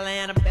me holler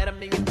and I bet $1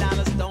 million.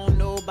 Don't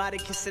nobody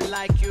kiss it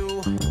like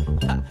you.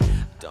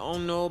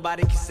 Don't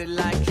nobody kiss it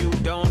like you.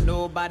 Don't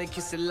nobody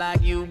kiss it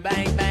like you.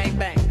 Bang, bang,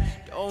 bang.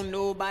 Don't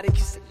nobody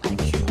kiss it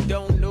like you.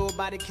 Don't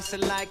nobody kiss it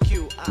like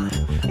you.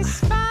 It's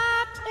 5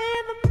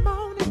 in the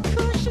morning,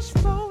 Kush is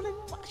rolling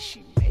while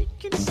she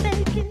making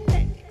steak and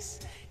eggs.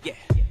 Yeah.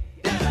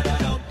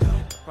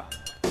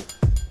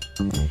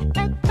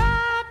 At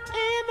 5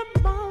 in the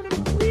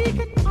morning, we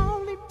can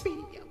only be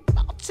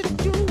about to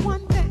do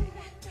one thing.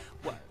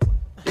 What?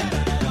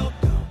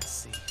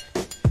 See,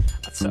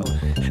 I told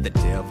her the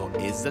devil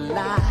is a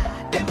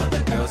lie. Them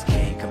other girls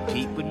can't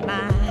compete with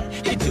mine.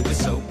 You do it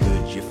so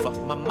good, you fuck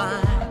my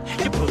mind.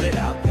 You pull it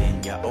out,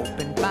 then you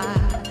open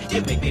wide.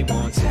 You make me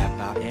want to tap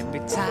out every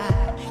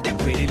time. That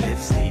pretty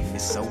lips leave me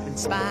so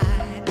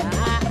inspired.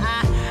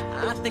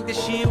 I think that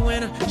she a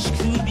winner. She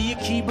could be a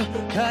keeper,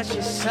 cause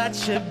she's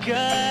such a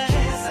good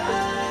kisser.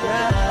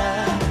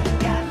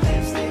 Got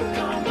lipstick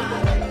on my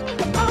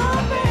lip. Oh,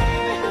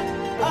 man.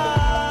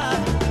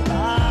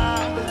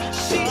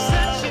 She's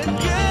such a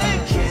good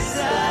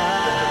kisser.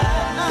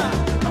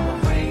 I'ma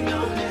rain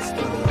on this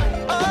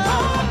parade.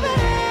 Oh,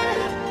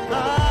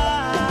 man.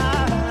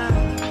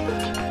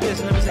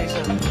 Listen, let me say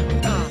something.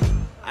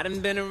 I done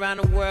been around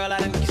the world, I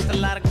done kissed a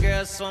lot of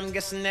girls, so I'm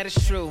guessing that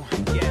it's true.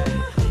 Yeah.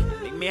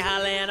 Me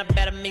holler and I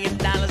bet $1 million.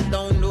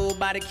 Don't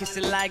nobody kiss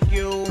it like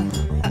you.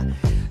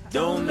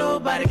 Don't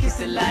nobody kiss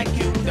it like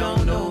you.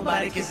 Don't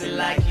nobody kiss it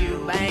like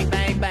you. Bang,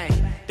 bang, bang.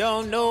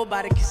 Don't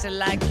nobody kiss it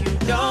like you.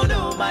 Don't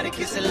nobody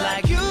kiss it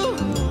like you.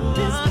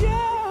 This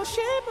girl,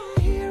 she my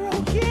hero.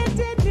 Get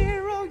De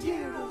Niro,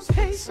 euros,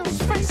 pesos,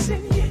 francs,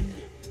 and yen.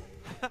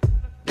 I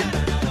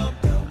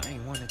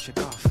ain't wanna check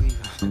off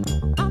either.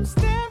 I'm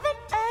staring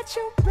at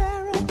your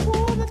barrel.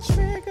 Pull the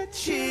trigger.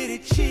 Chitty,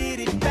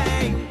 chitty,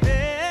 bang, bang.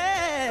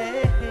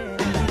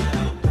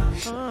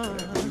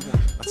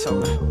 I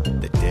told her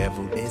the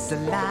devil is a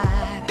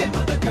lie. Them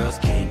other girls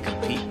can't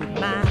compete with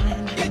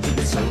mine. You do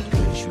it so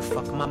good, you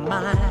fuck my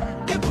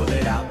mind. You pull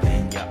it out,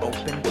 then you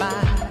open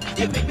wide.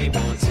 You make me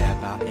want to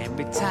tap out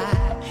every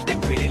time. Them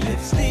pretty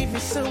lips leave me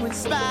so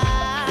inspired.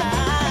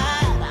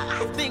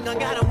 I think I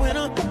got a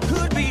winner,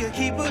 could be a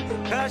keeper,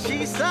 cause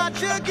she's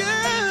such a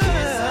good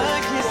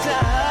kisser.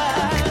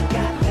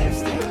 Got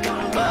lipstick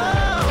on my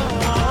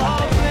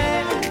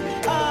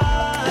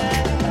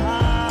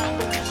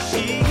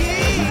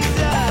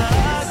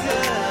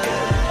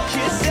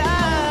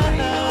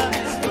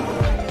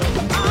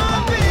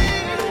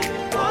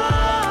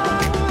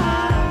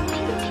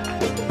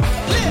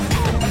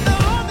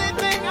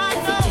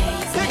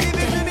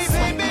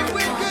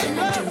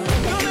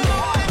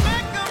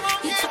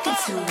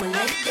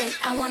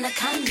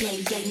Kanye,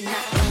 yeah,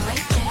 not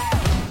right there.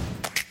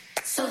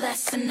 So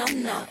that's a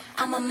no-no.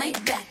 I'ma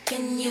make back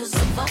and use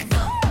a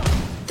Volvo.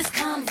 This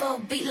convo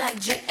beat like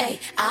J.A.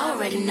 I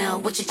already know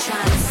what you're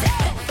trying to say.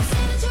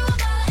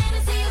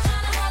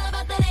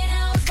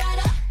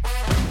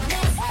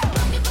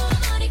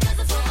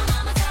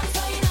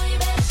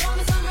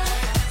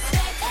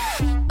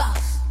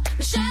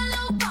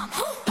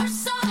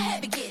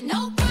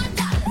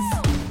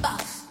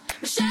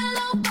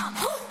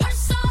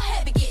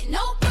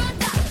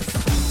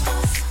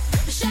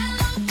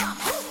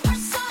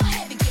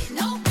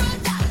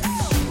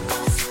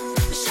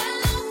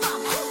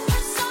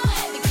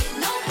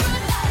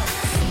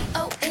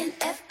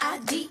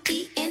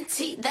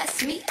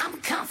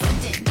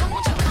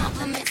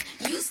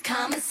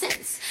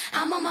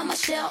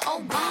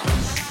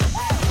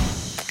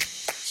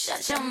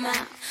 Shut your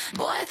mouth.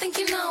 Boy, I think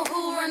you know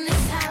who run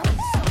this house.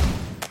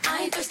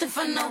 I ain't thirsting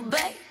for no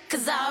bait,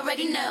 cause I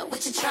already know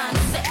what you're trying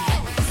to say.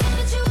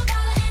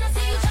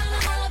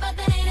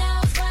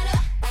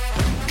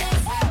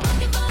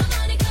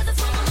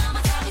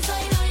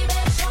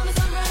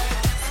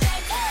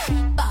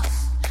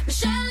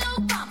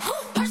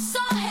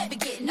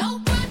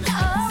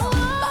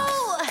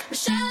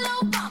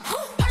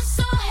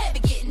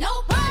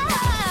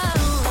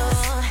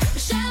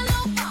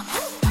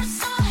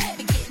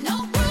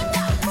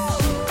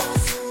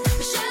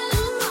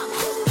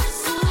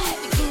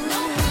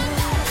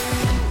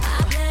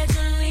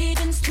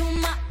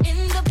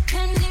 In the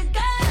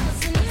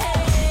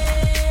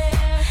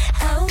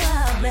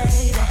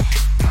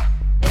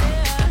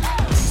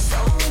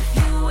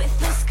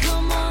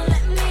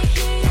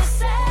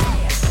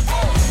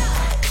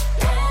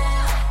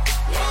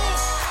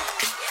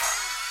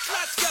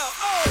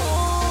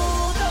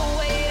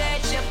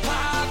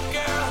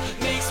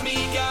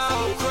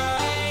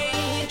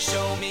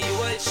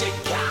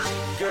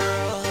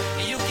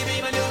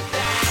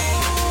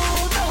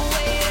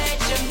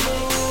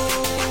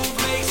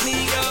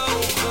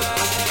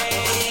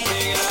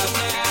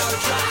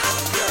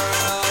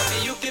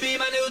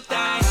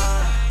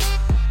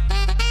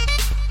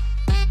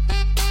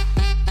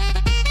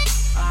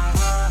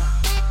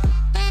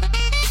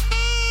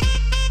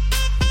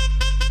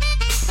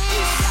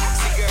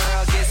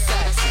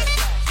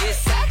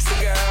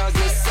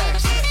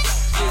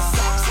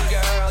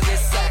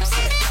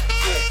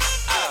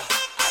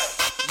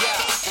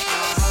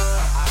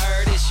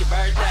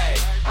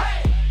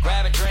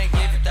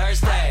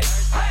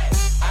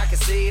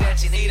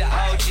need an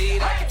OG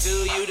that can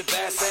do you the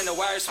best in the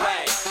worst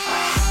way.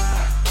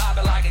 Pop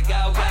it like a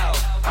go-go.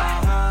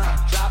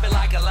 Drop it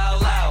like a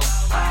low-low.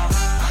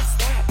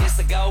 It's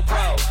a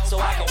GoPro, so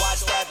I can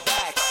watch that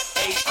back.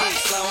 HD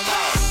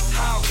slow-mo.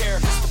 I don't care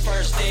if it's the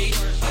first date.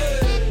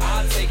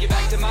 I'll take you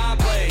back to my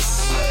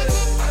place.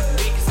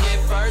 We can skip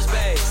first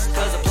base,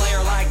 cause a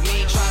player like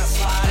me trying to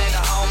slide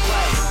into home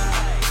plate.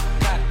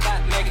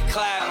 Clap, make it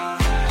clap.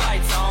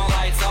 Lights on,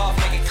 lights off,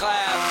 make it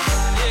clap.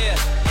 Yeah,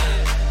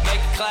 make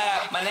it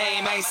clap. My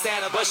name ain't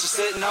Santa, but she's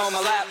sitting on my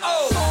lap.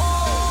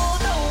 Oh,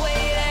 the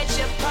way that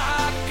you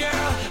pop,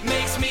 girl,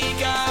 makes me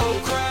go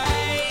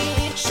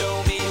crazy.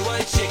 Show me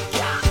what you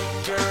got,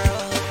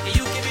 girl.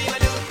 You can be my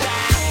new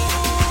thing.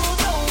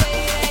 The way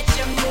that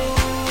you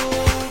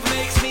move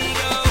makes me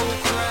go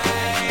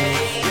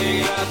crazy.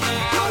 Pick it up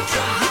now,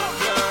 drop,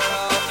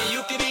 girl.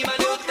 You can be my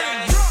new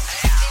thing.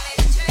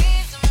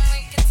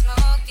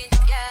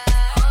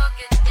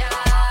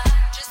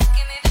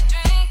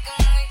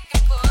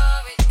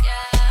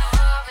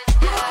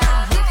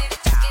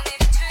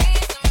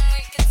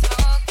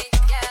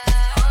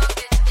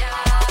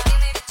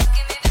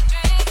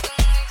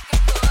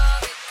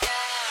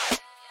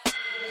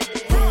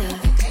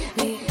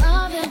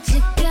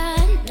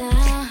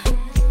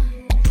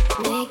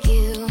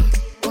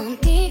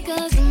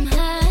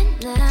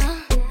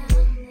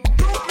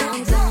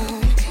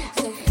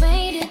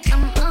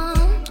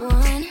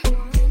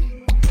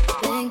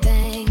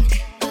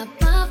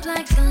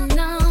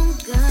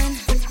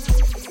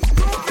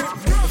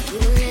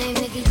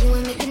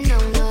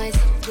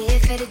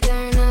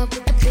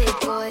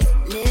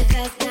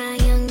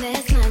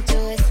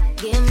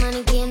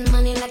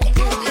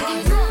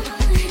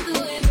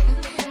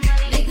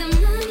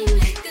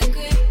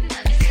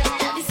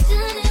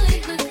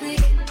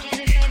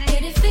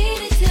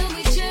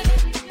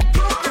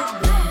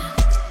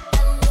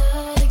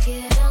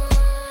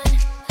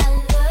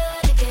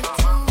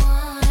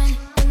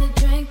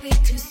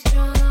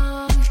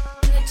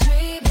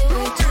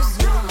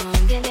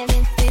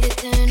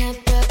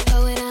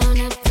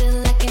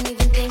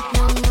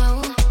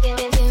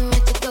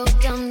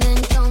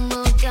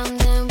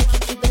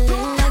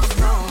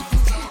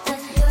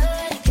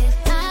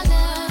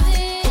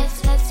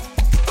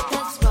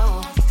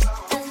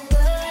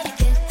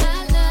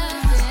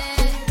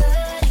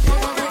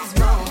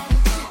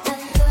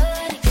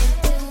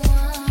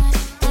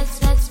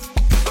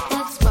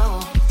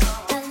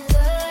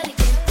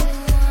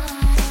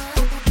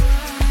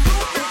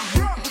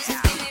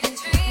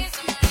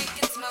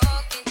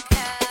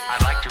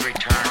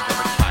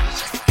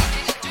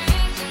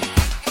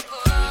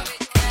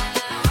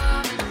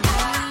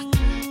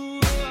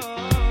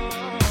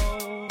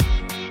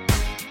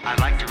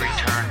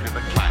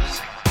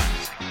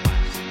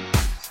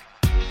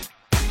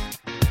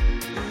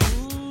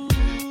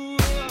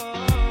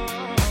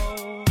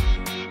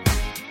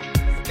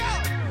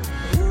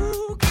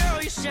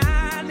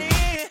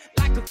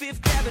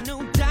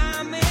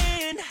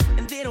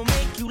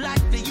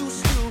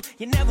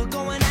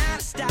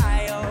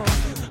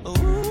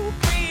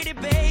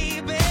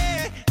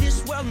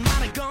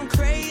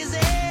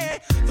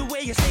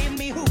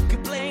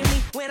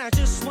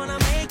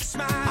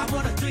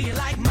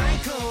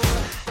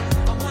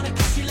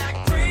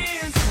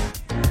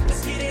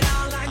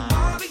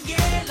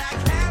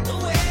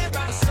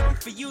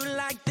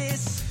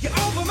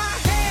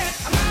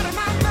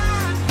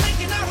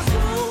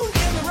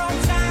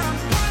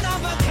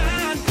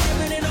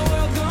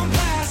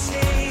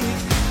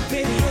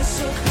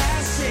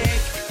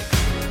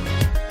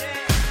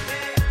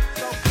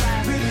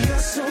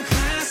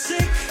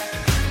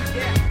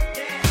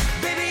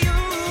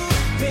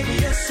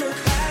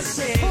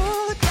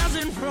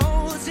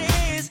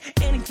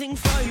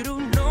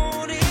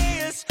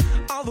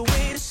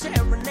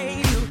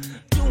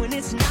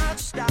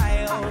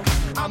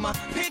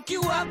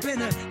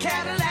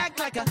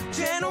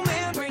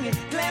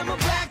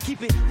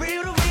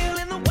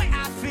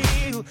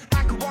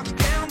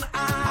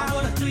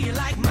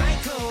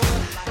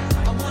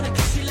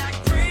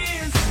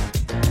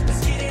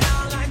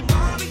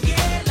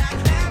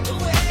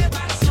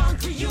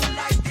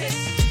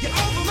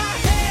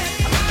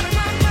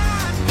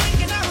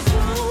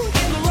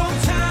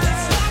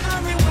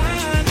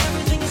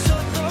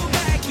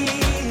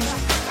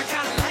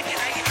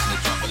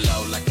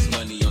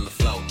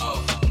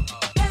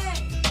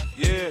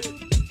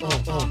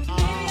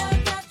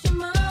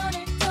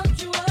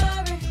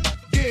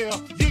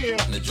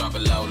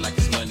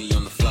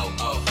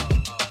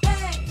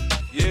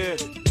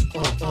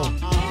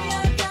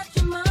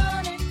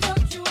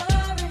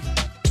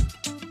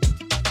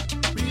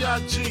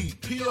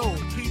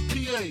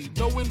 B-I-G-P-O-P-P-A,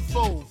 no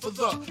info for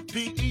the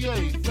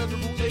DEA.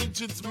 Federal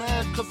agents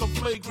mad cause I'm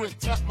flagrant.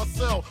 Tap my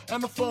cell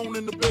and the phone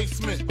in the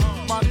basement.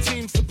 My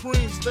team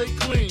supreme, stay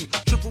clean.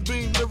 Triple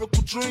beam,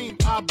 lyrical dream,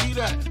 I be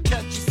that.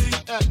 Catch you see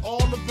at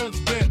all events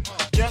bent.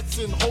 Gats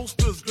in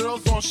holsters,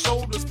 girls on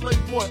shoulders.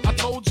 Playboy, I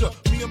told ya,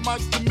 me and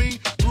Mike's to me.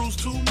 Bruise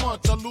too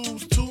much, I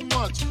lose too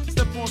much.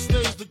 Step on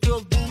stage, the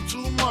girls boo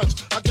too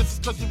much. I guess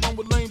it's cause you run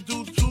with lame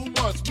dudes too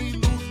much. Me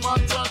lose my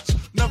touch.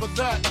 never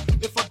that.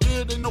 If I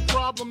did, ain't no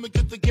problem to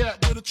get the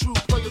gap where the true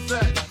players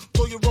at.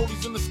 Throw your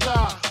rollies in the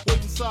sky,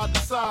 waving side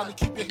to side, and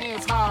keep your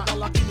hands high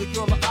while I give your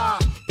girl an eye.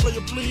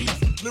 Player please,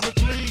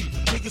 lyrically,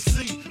 niggas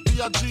see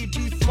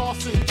B.I.G.B.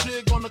 flossing,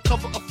 jig on the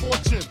cover of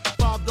Fortune,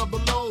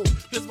 500.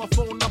 Here's my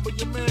phone number,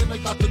 your man, they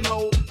got the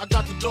know. I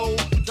got the dough,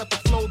 got the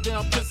flow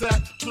down,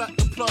 pizzat,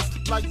 platinum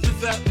plus, like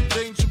Zizat,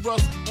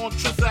 dangerous on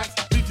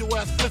Trizac, leave your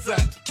ass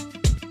fizzat.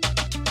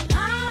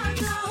 I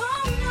know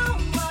no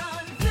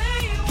one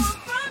they want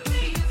from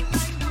me is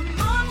like the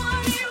more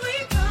money we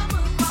come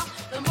about,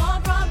 the more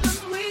problems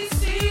we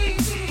see.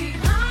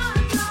 I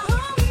know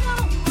no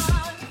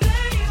one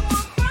they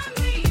want from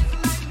me is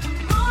like the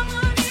more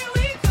money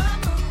we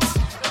come about,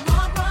 the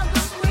more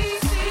problems we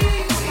see.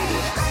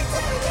 I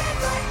tell you that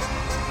right,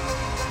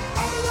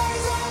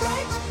 everybody's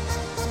alright.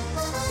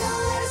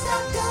 Don't let it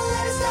stop, don't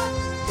let it stop,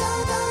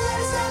 don't let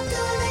it stop,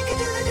 don't make it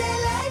through the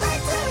daylight. I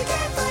tell you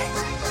that right.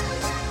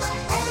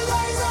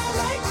 Everybody's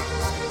alright.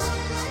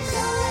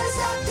 Don't let it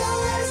stop,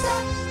 don't let it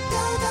stop,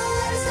 don't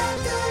let it stop,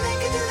 don't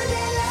make it through the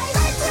daylight.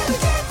 I tell you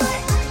can't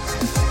fight.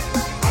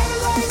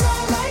 Everybody's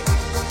alright.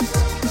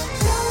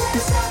 Don't let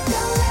it stop,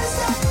 don't let it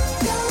stop,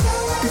 don't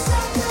let it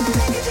stop, don't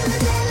make it through the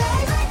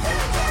daylight. I tell you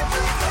can't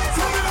fight.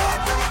 Turn it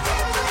up.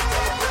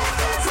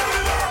 Turn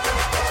it up.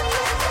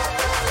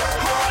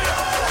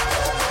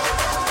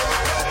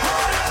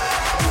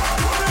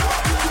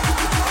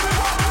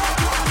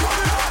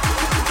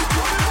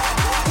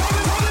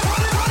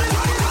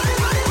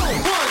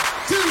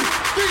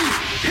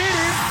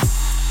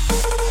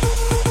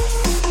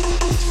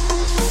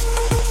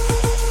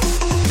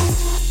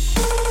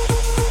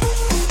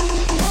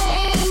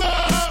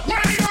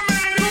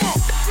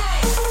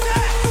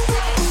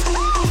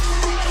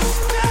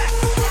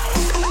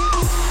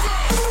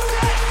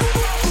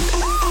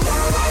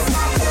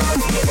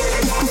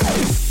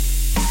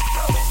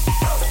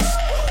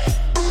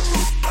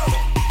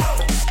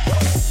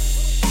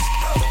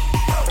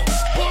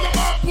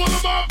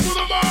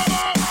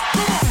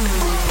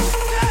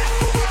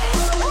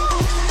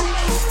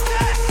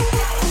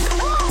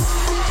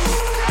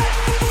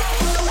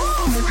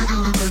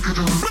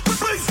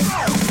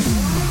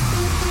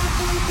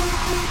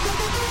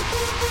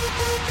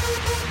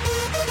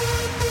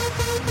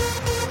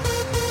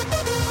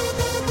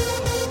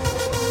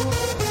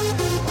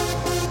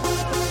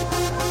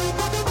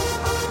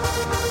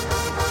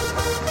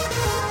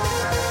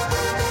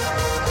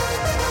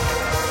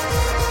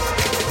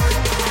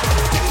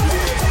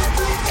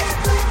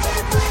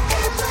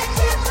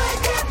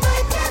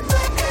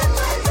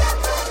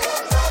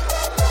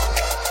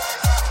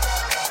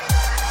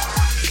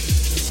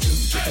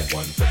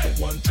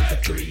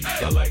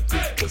 I like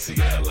good pussy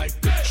and I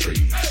like good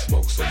trees.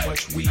 Smoke so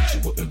much weed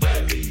you wouldn't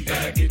believe.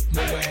 And I get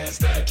more ass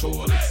than a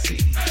toilet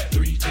seat.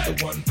 3 to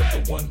the 1,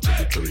 from the 1 to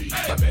the 3.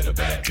 I met a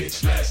bad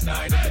bitch last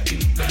night in the D.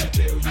 Let me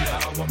tell you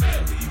how I'm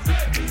gonna leave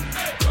with me.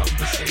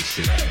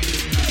 Conversation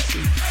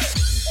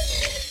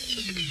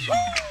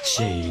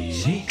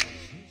Cheesy.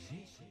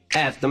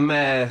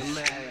 Aftermath.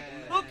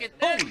 Look at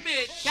that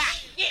bitch.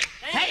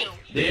 Hey.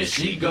 There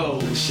she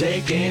goes,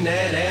 shaking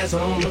that ass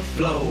on the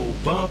floor,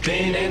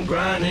 bumping and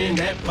grinding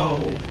that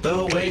pole.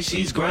 The way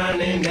she's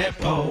grinding that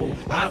pole,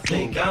 I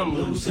think I'm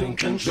losing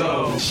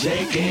control.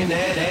 Shaking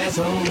that ass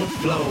on the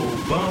floor,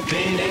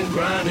 bumping and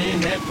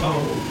grinding that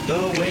pole.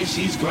 The way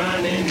she's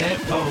grinding that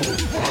pole,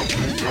 I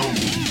think I'm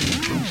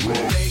losing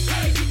control.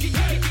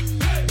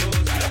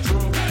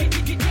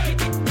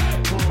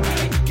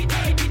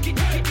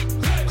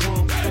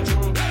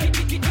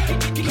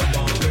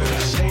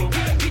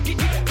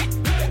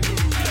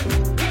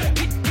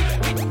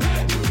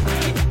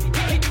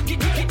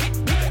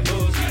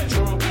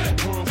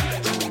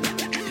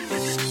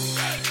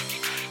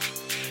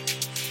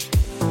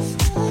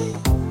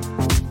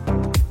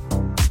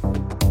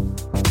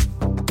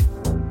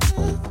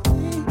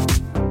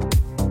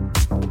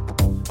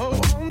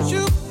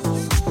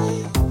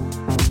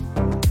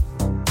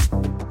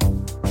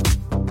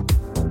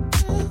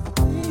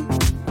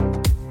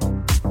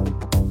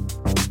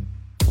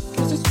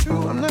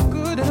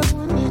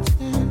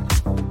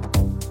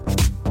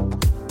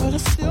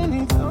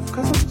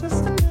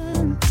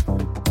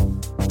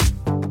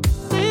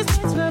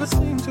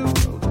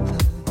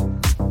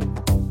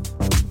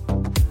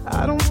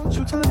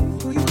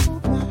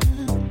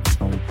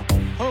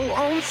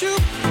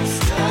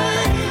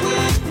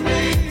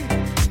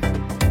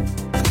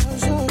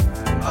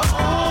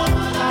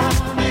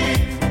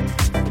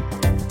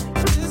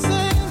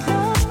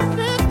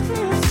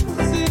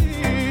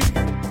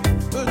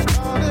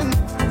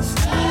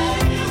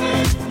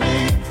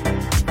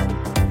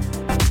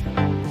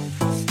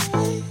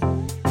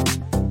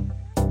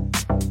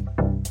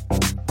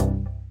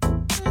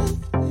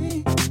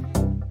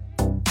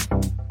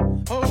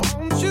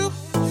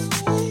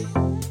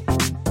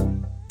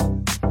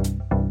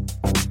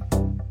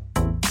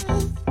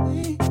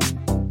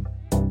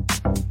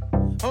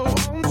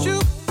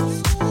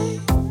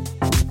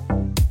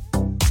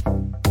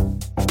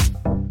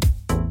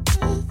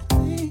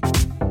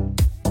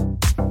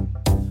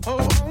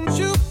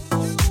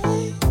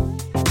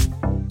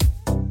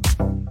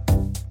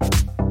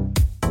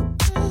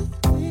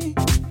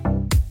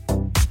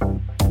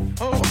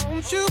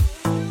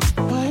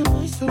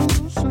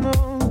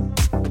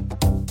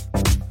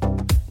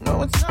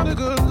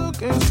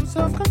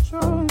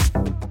 self-control.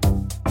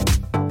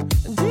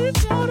 And deep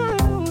down I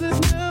know this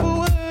never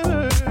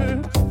works,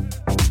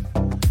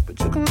 but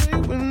you can lay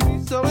with me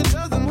so it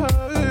doesn't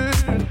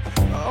hurt.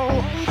 Oh,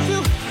 won't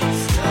you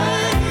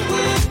stay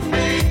with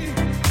me?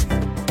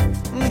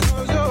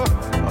 'Cause you're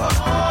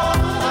all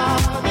I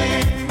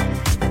need.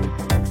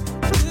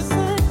 This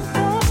ain't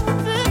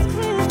perfect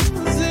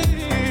music,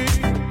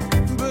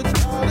 but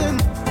darling,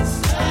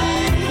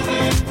 stay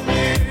with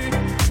me.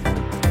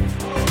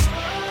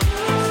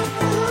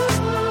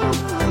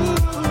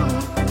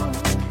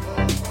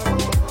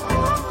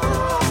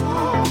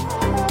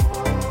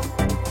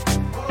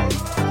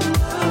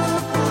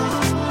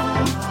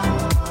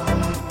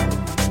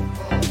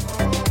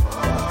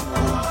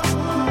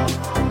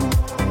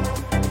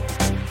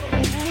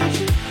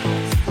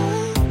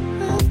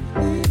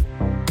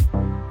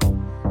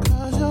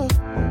 Cause you're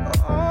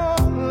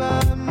all I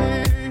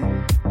need.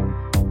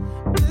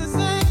 This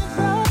ain't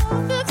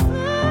perfect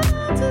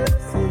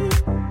fantasy,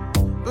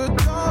 but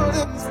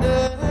darling,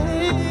 stay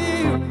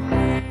with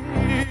me.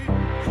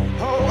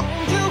 Oh,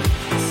 won't you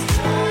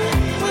stay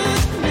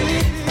with me?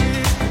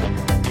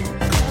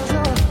 'Cause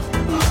you're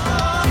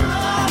all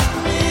I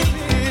need.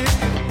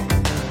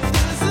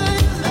 This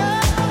ain't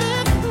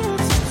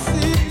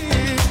fantasy,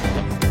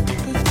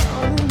 but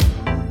darling,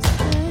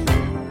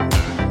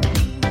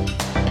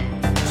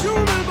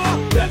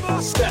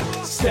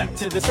 Step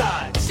to the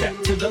side,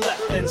 step to the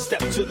left, and step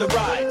to the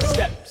right.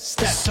 Step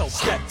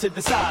to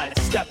the side,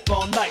 step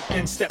all night,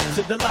 and step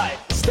to the light.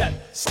 Step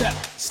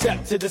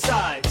to the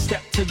side,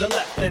 step to the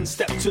left, and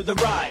step to the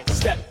right.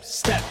 Step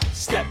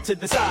to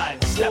the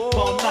side, step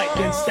all night,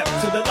 and step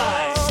to the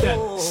light.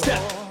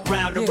 Step,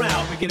 round and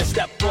round, we're gonna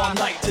step all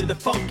night to the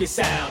funky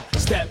sound.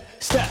 Step,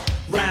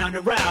 round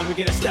and round, we're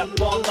gonna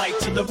step all night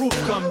till the roof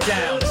come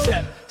down.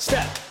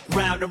 Step,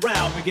 round and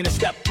round, we're gonna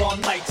step all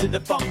night to the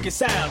funky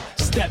sound.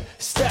 Step,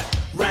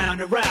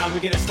 round and round,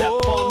 we're gonna step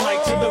all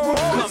night till the roof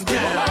come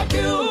down. like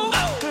you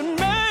and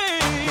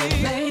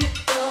me, make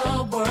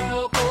the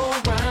world go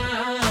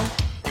round.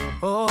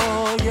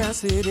 Oh,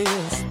 yes it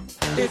is.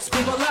 It's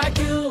people like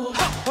you,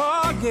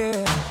 oh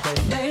yeah, that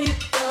make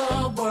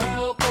the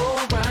world go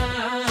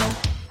round.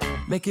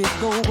 Make it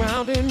go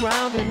round and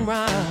round and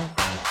round.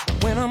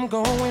 When I'm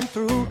going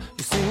through,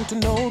 you seem to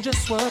know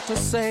just what to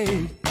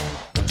say.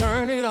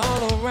 Turn it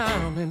all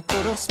around and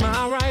put a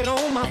smile right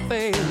on my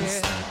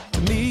face.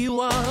 To me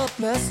you are a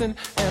blessing,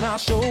 and I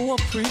sure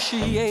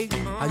appreciate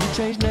how you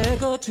change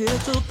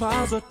negative to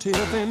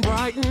positive and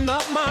brighten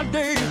up my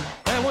day.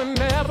 And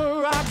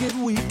whenever I get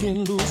weak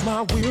and lose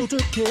my will to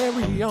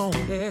carry on,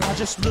 I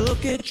just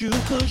look at you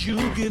 'cause you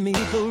give me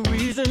the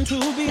reason to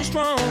be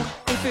strong.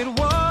 If it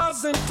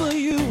wasn't for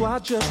you, I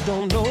just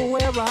don't know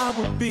where I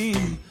would be.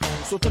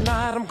 So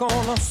tonight I'm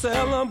gonna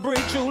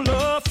celebrate your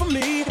love for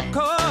me,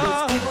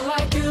 because it's people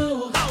like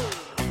you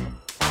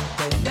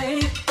that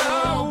make the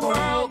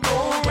world go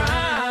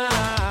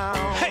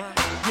round. Hey,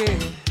 yeah.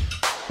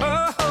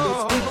 Oh,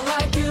 it's people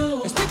like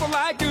you. It's people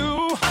like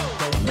you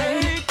that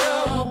make the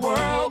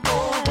world go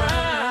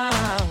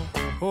round.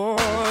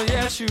 Oh,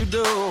 yes you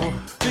do.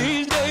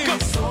 These days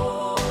it's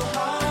so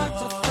hard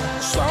to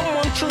find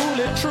someone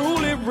truly,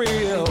 truly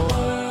real.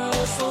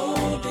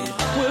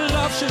 Well,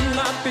 love should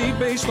not be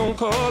based on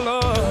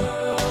color.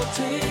 Girl,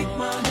 take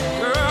my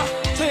hand. Girl,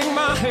 take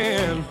my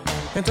hand.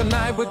 And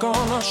tonight we're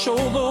gonna show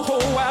the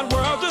whole wide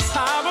world just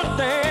how to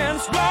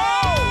dance. Blow!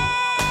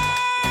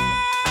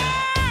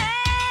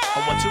 I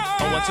want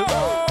to.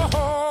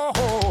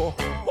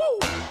 Woo!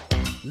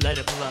 Let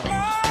it blow.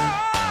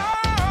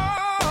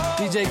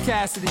 DJ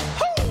Cassidy.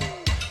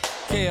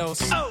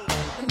 Chaos. Na,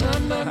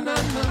 na, na,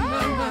 na,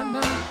 na,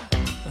 na.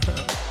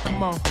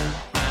 Come on.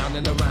 Round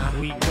and around.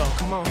 We go.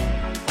 Come on.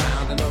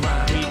 Round and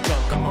around. We go.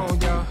 Come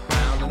on, y'all.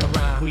 Round and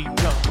around. We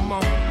go. Come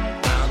on.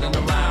 Round and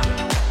around.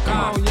 Come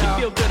on, y'all.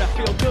 You feel good, I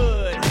feel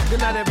good. Good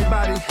night,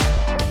 everybody.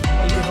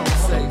 And get home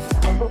safe.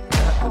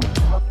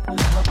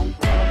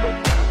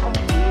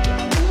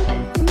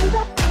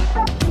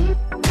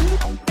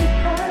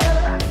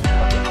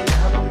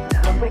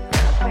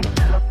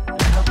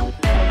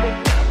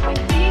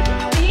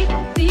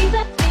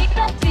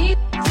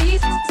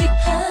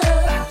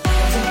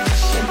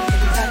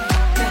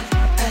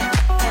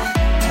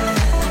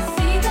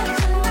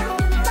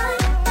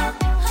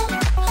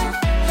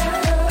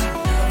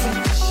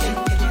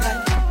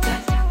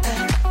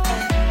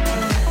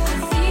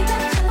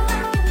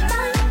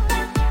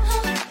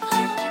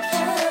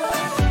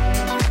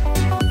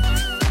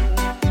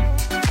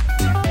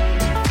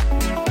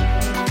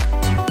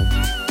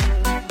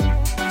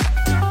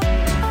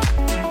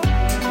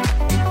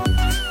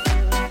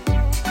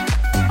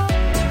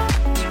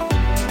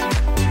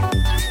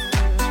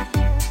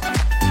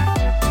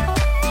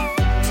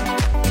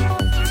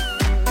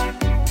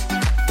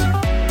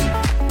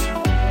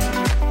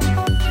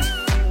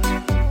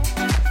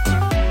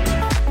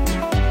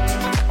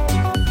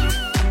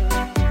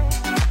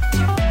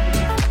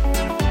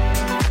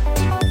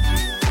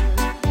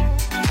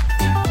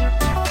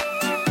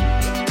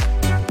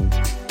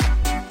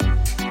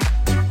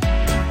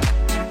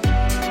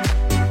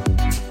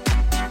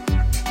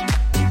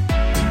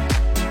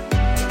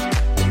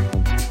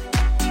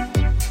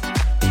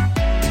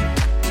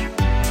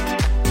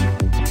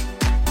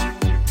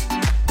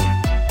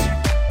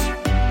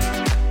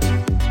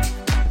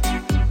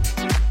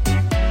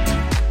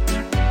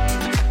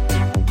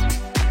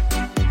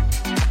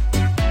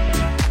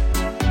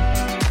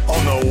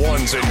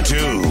 ones and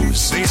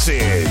twos. This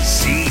is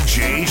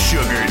DJ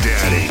Sugar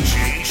Daddy.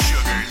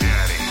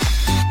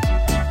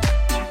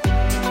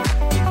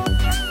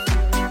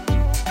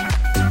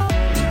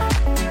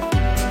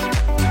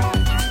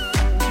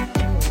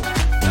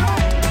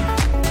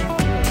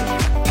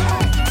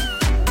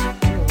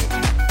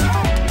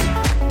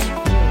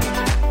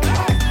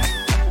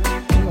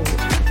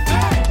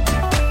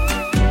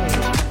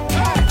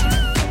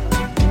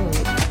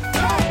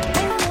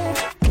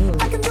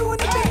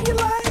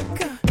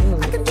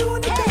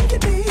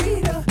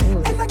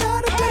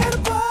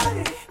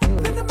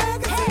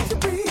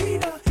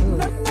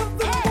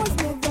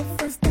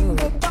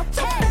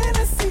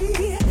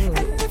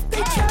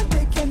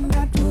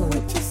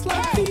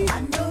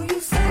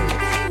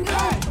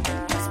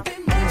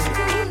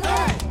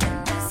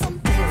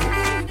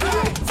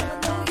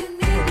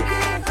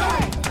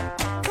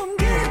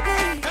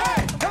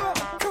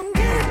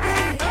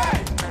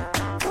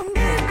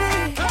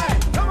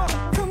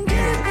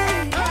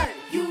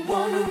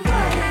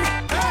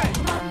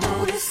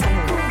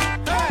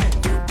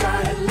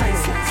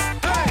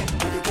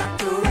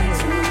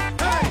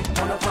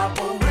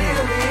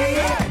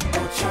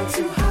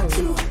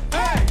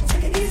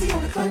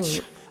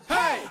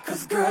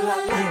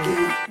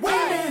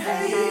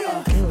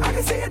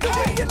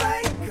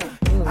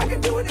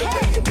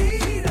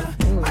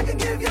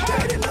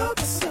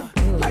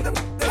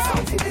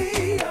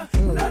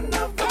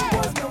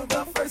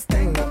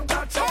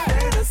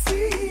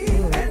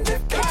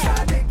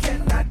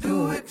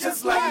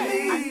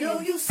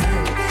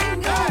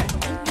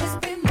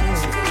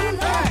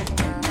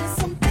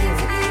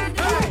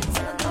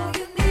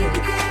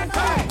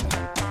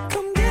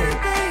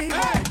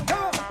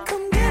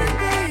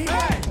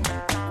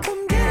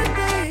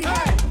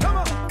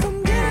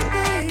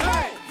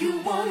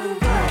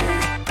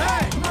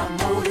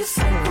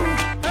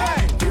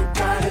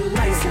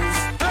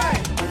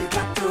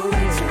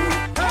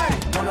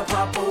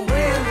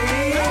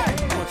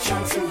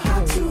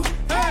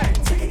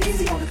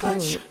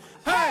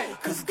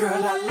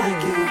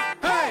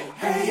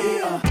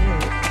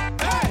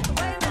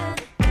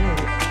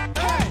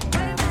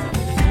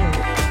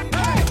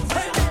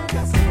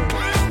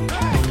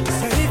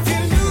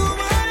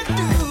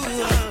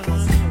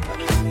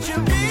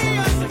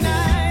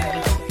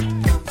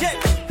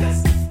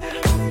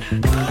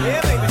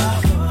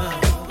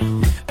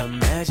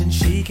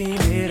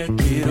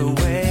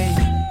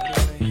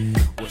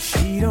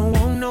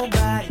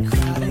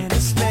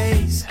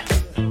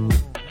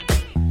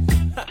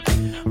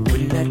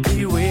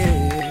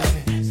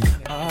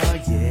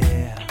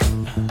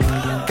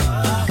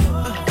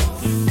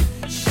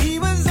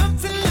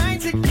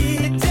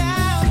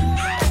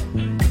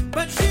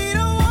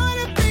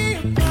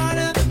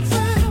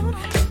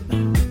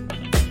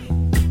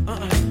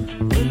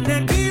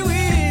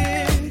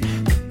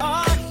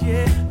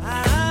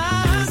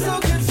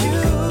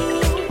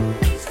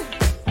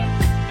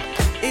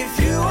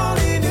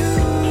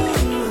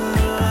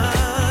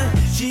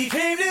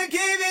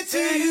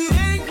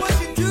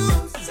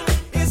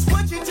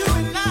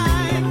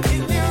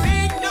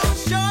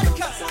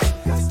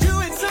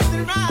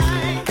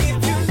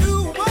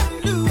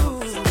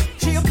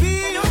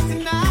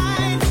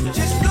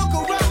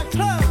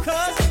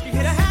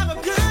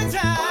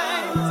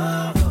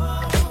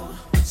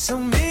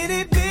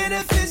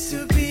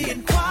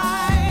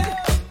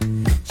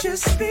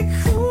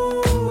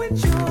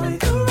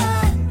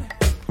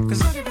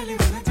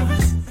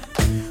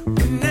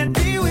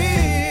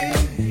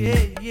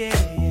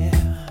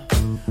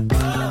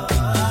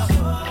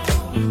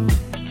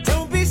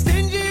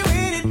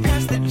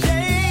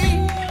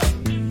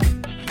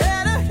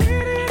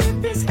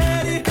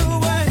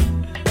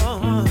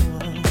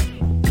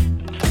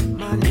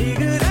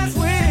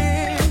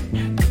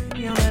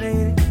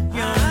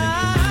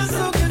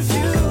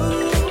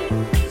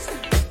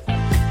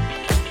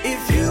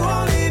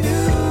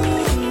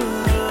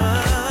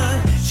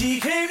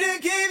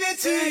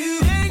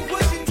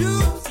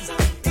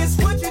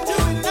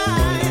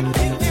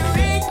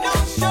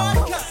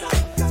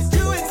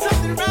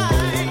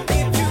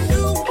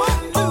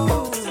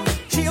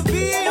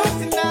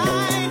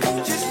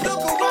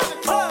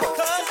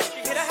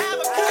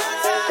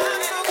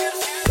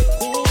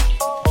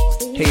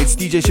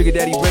 DJ Sugar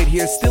Daddy right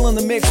here, still in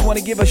the mix. Want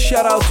to give a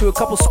shout out to a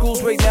couple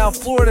schools right now: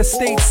 Florida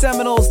State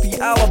Seminoles, the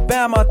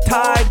Alabama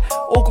Tide,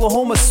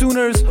 Oklahoma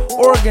Sooners,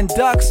 Oregon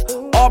Ducks,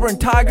 Auburn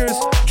Tigers,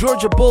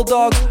 Georgia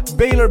Bulldogs,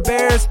 Baylor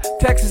Bears,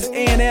 Texas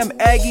A&M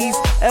Aggies,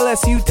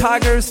 LSU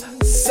Tigers,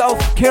 South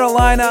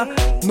Carolina,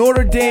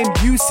 Notre Dame,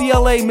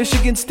 UCLA,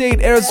 Michigan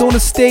State, Arizona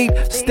State,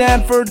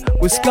 Stanford,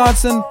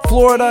 Wisconsin,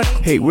 Florida.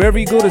 Hey, wherever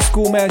you go to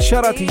school, man,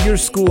 shout out to your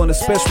school and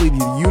especially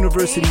the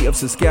University of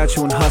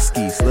Saskatchewan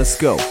Huskies. Let's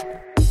go.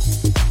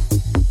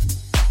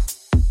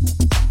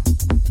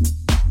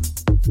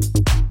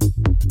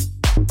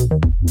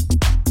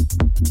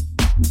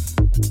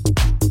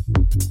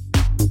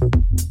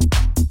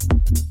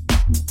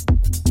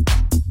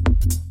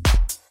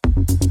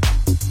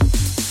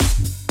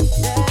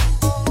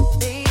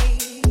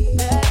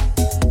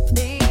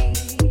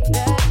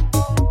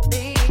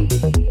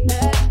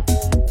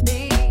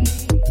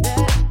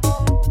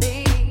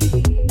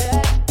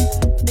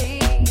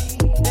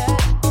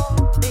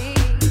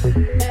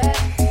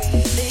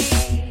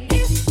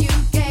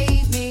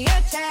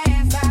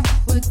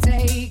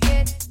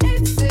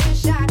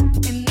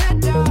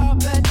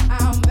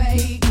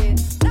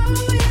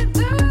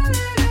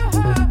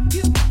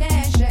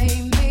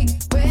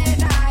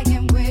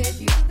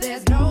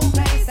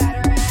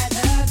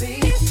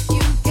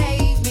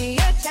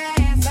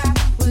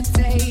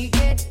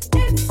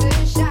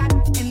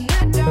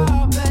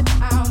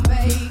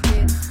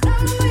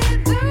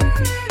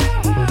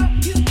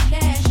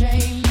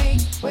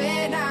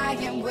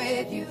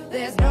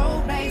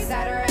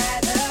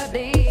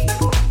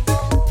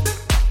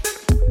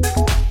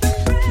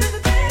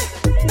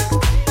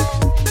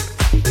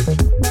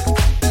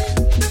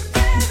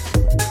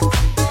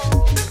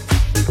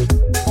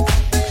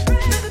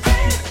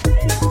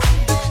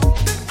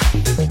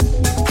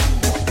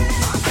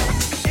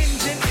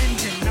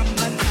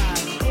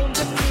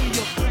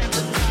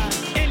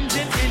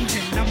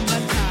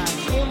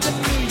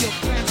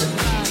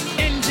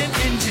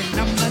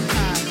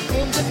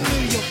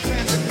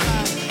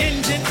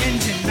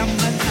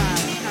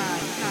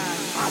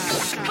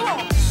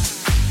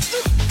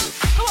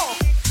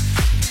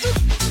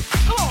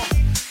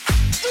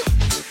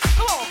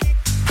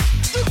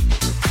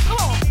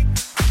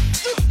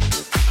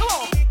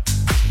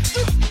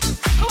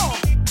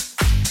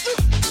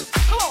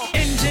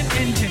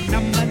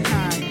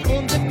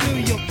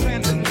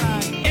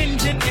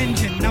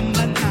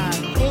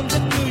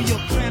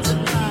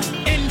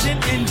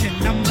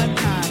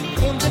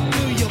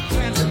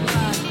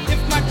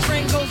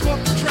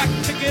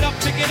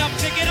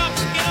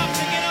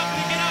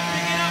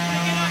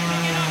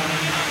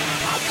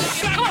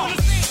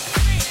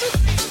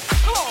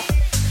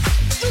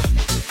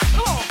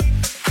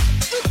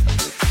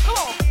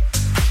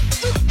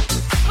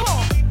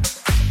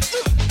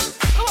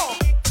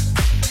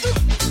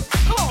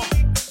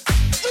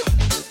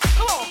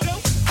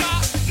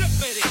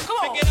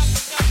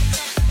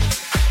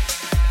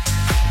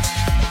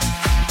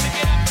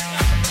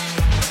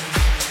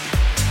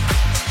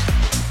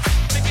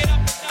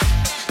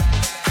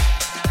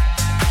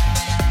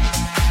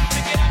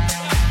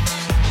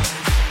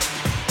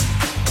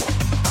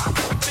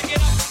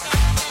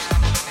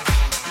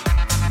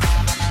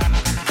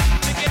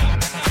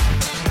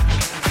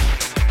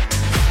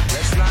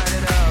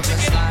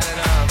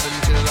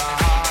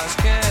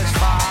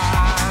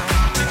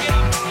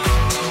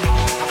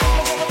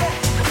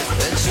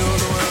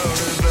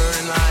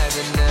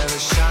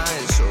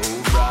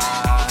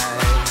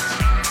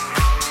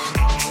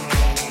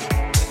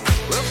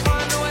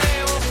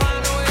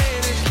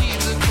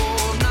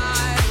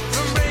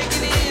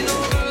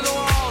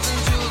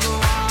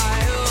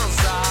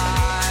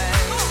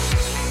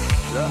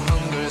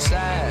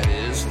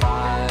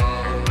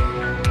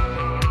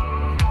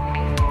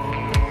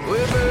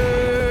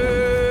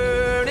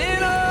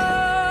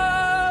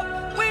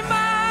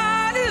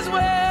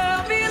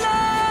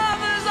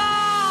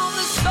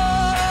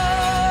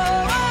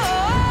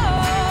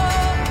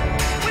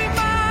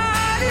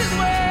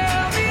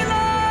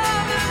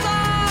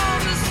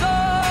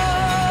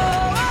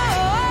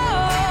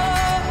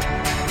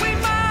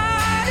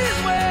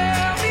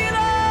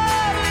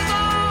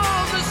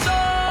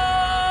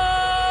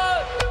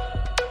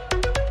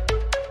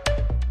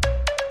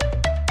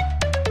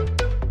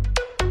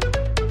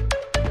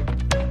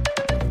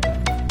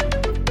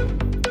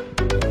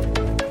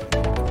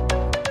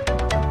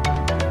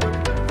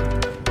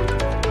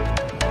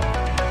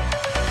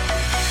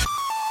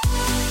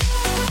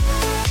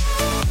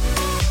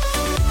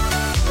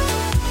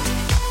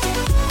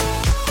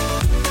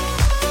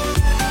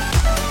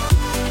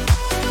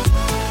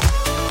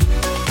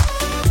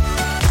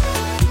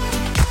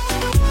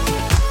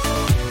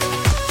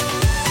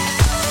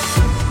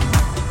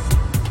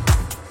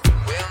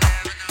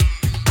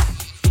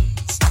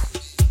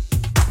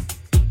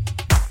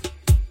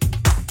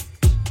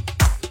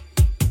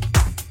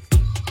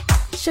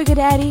 Sugar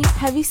Daddy,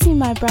 have you seen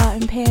my bra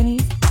and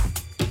panties?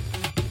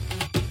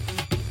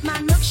 My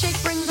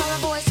milkshake brings all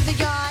the boys to the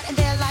yard, and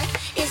they're like,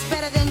 it's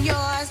better than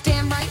yours.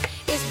 Damn right,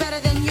 it's better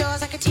than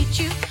yours. I could teach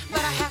you, but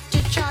I have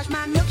to charge.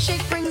 My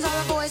milkshake brings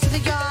all the boys to the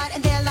yard,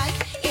 and they're like,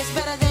 it's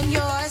better than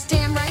yours.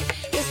 Damn right,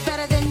 it's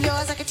better than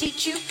yours. I could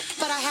teach you,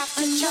 but I have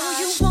to charge. I know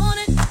you want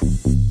it,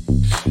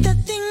 the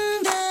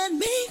thing that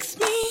makes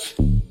me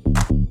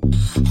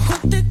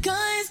what the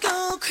guys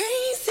go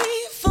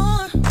crazy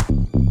for.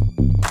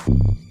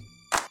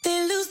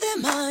 They lose their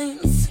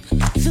minds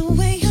the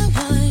way I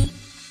whine.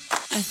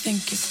 I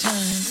think it's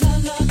time. La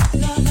la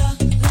la la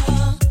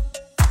la.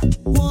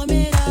 Warm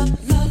it up.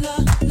 La la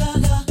la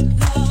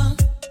la la.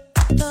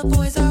 The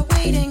boys are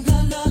waiting.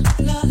 La la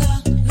la la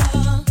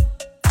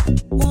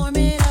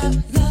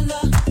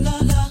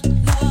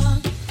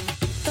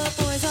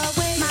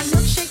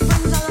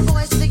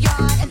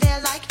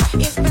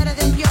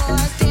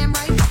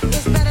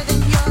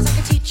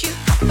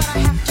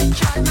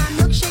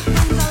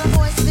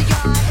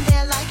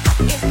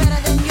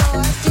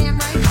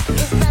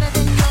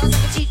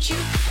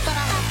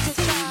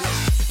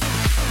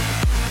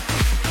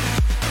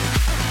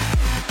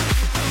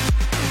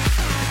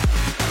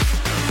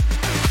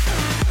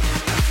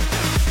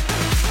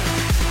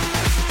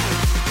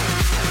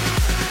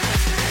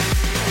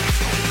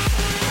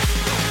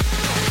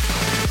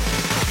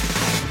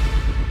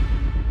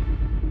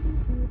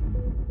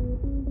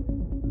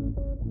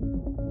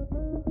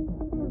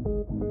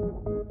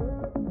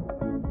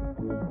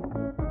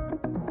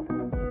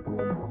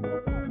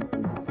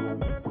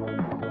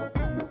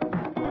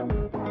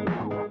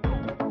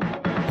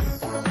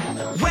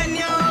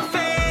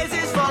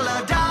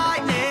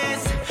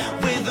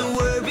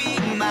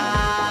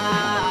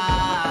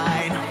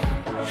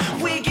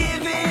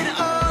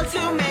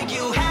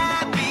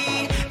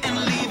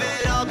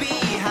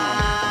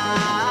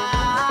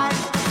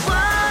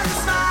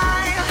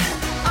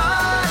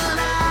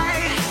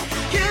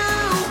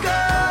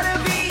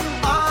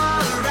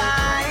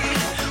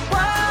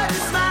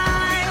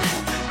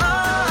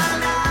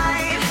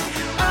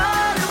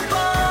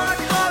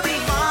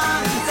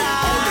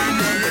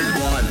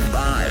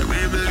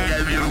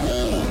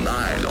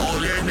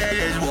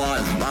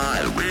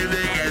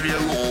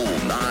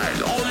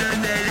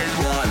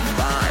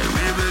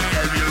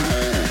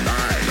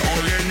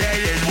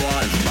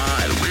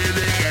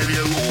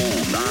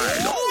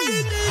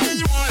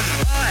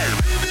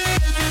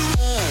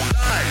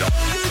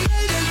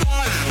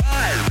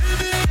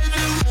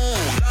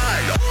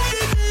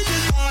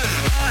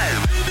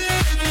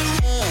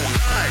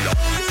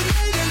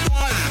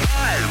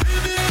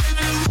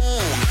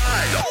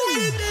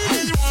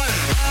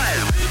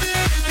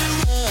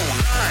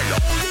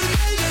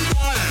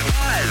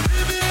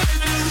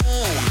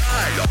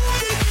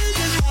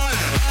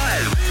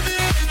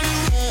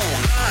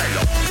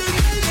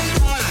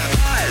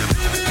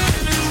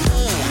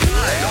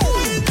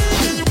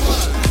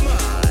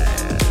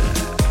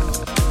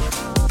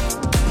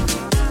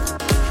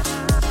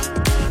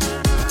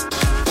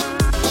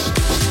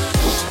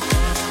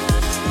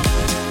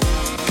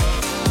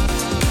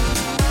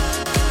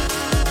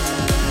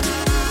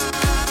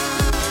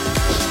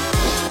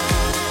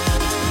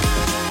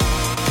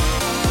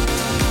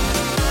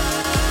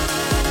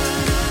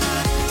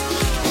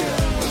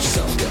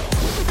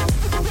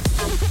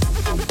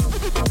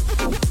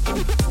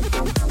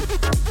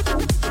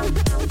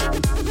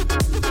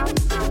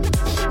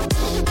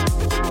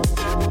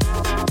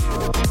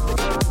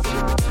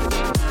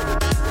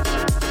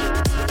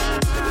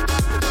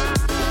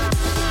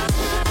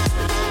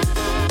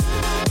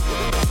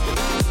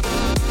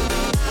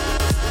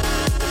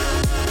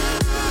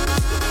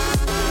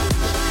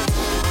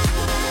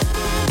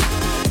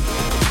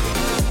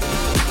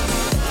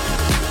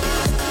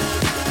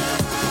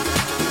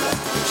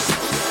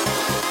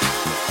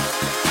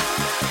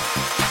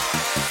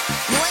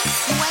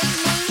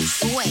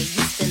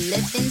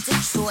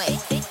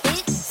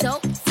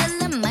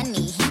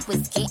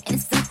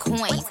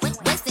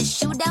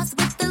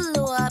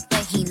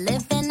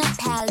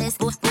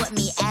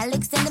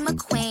Alexander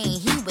McQueen,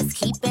 he was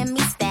keeping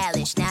me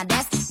stylish. Now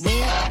that's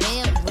real,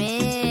 real,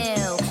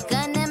 real.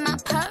 Gun in my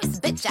purse,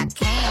 bitch, I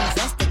came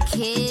just to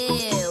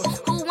kill.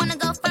 Who wanna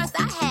go first?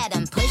 I had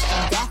him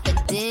pushing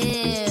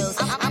daffodils.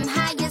 I'm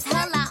high as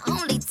hell, I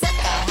only took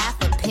a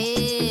half a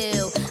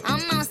pill.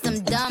 I'm on some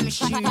dumb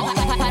shit.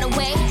 By the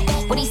way,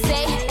 what he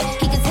say?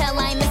 He can tell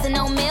I ain't missing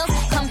no meals.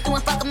 Come through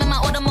and fuck him in my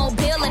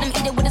automobile. Let him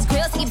eat it with his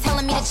grills. He keep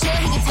telling me to chill.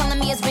 He keep telling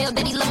me it's real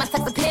that he love my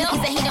sex appeal. He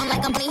said he don't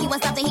like company, he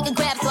wants something he can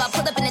grab. So I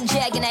pull up in a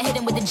jag and I hit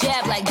him with a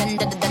jab like dun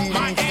dun dun dun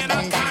dun dun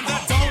dun dun.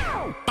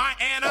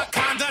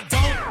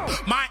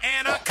 My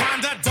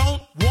anaconda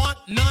don't want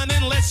none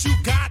unless you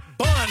got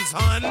buns,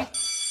 hun.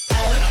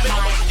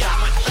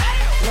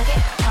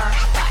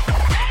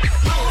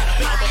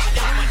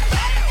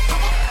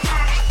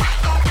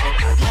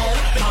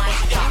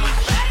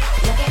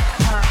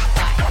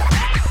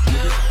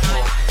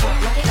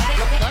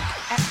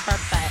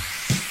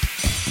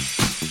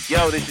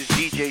 Yo, this is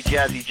DJ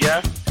Jazzy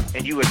Jeff,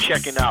 and you are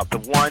checking out the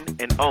one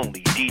and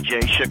only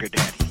DJ Sugar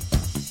Daddy.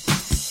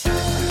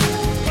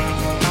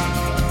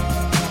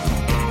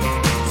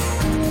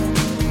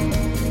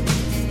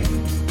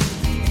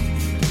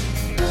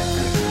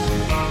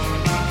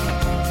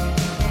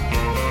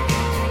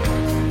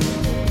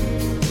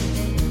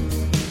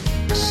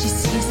 She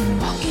sees him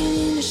walking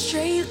in a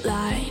straight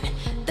line.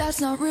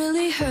 That's not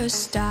really her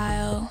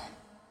style.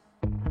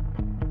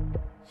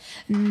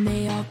 And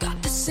they all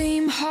got the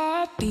same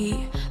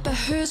heartbeat, but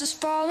hers is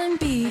falling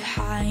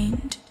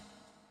behind.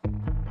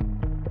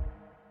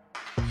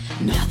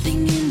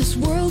 Nothing in this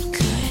world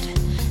could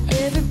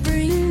ever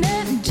bring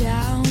them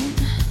down.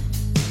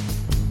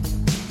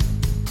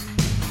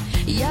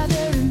 Yeah,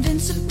 they're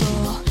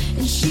invincible,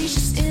 and she's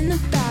just in the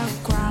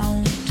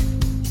background.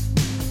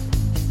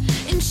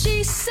 And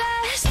she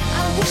says,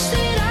 I wish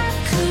that I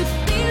could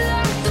be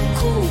like the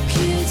cool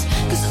kids,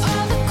 'cause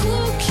all the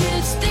cool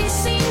kids, they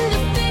seem to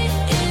fit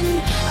in.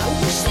 I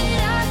wish that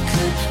I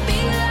could be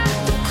like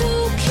the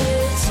cool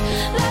kids,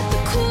 like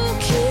the cool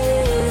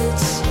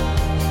kids.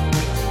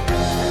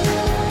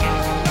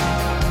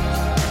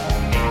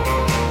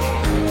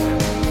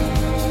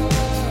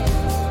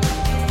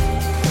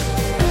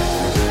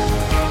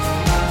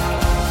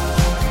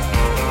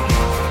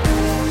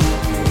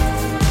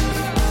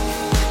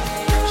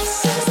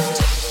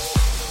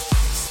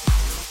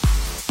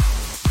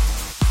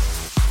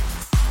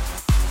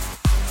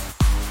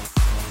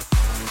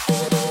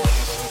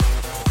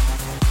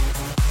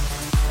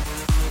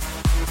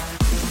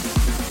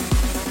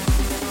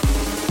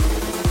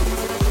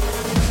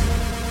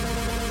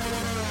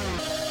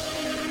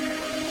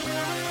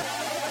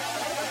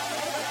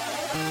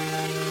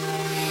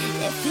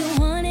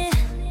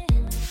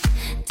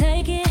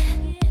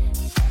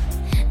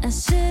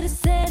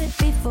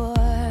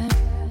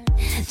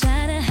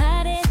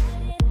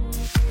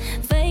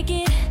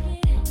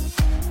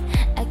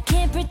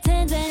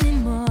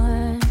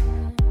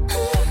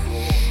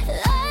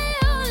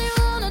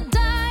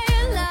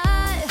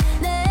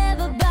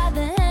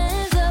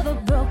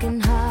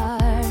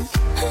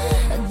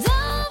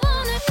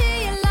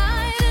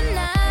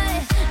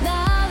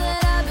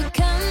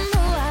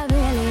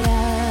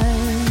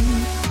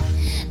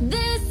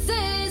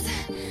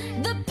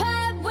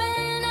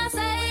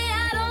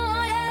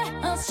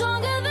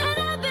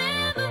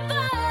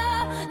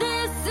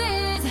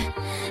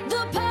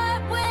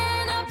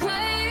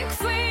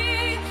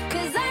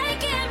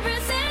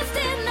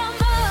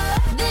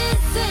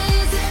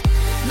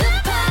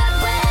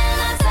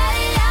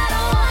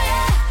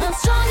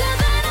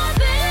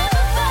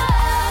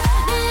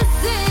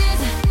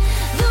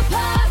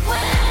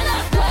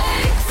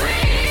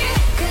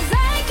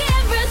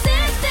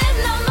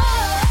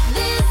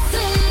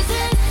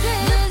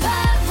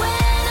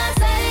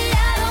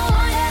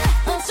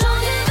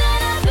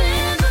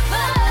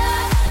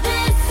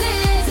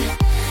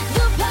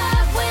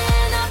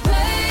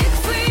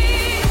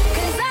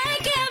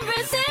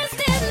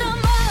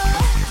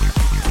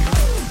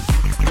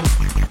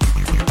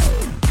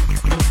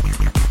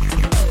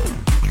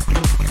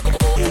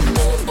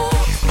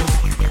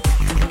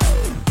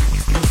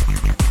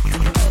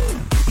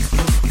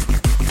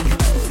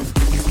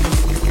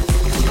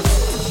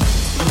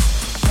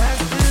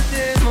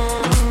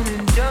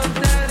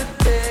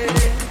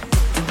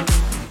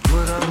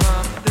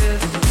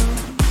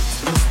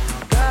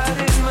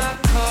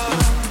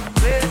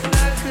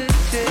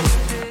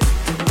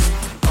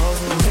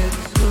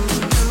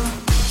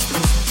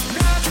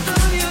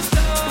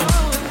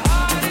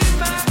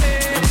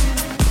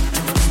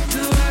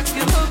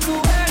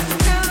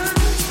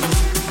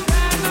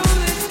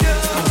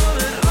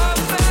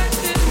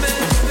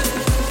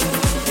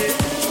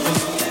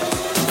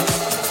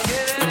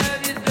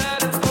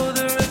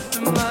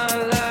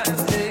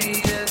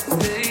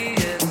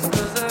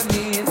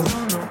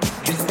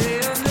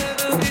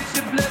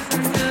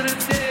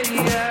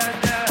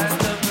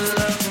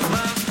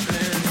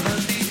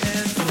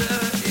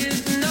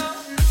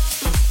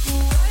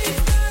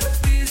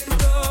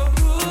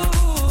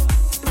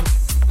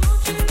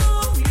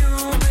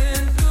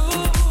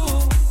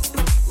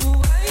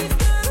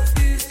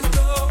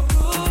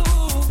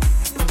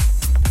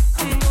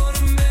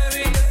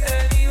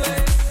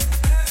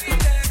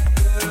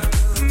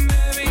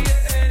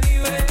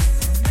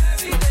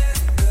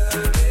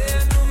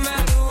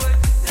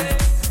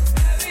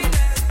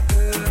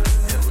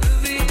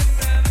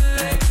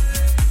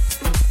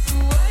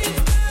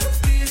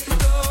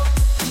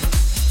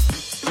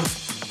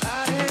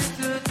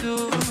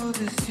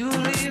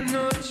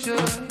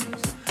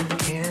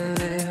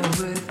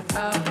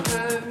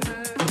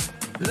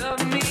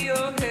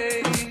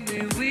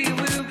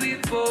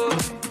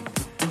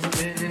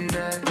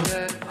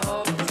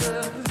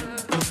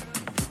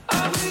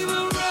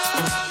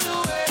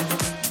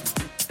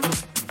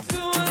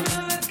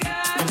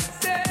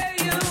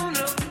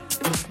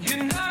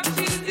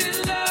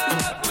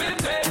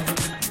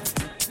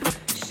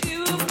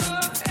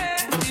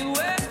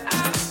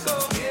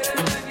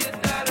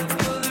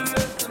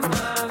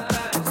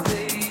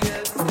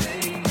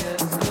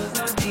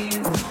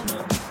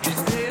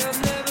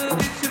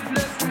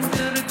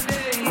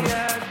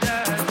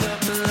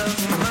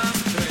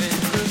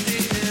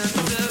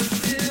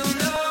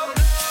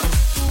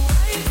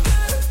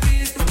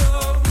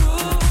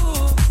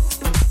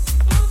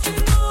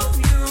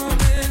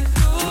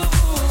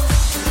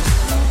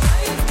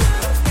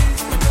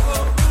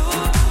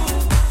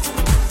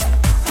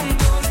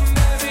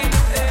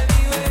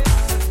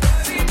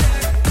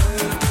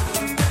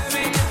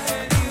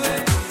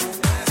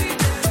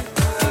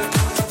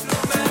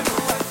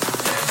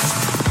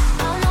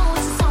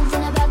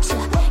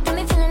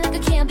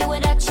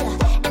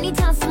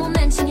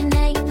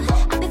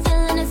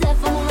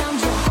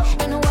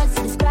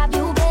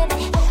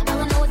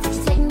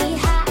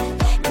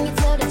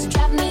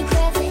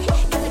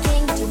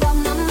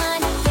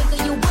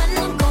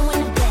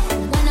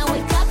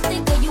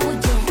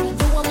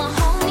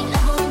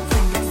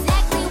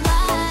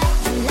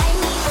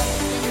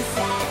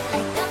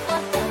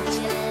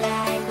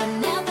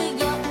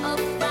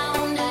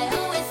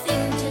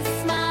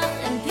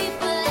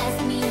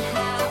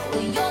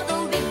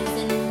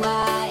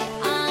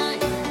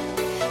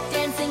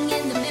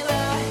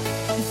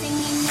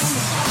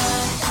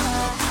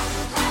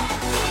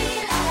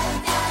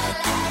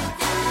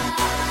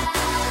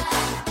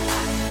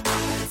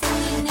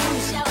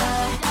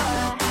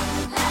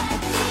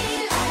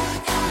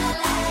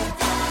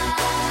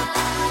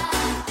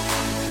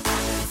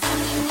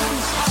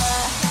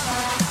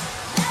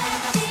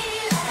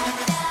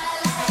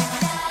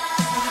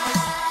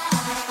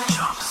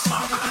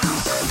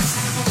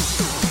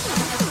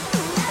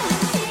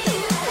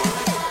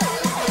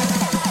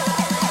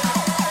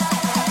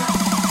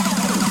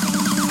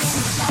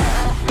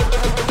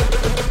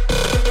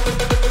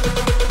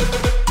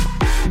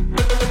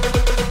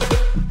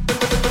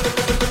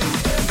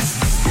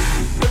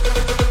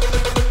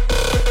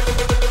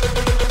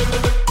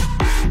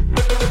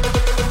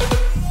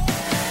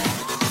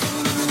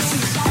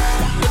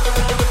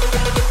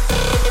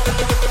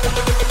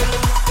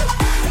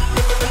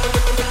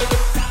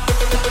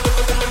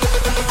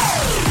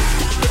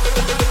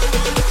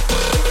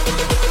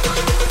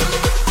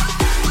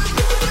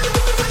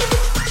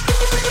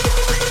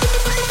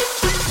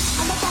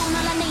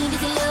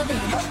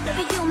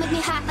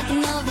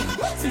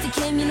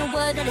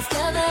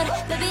 discovered.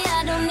 Baby,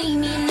 I don't need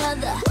me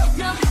another.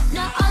 No,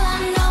 not all I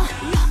know.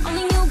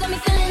 Only you got me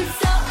feeling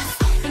so.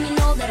 And you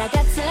know that I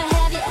got to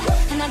have you.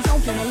 And I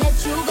don't wanna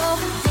let you go.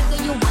 Think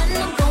of you when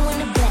I'm going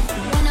to bed.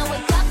 When I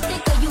wake up,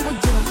 think of you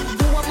again.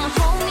 You are my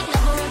homie,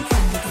 lover, and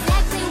friend.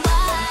 Exactly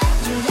why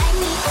you like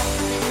me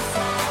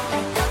inside.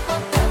 Like the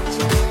 4th of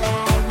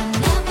July.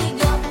 Whenever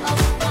you're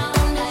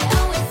around, I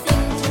always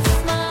seem to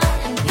smile.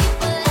 And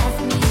people ask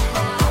me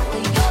how.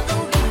 Well, you're the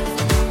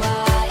reason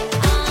why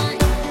I'm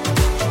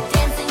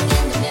dancing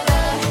in the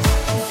mirror,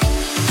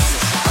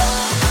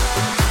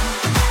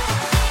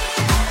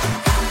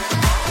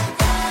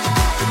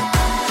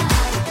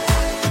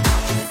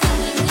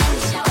 singing in the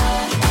shower.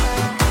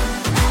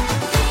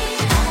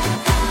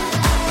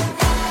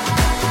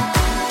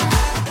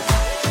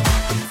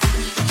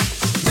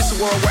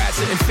 Worldwide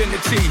to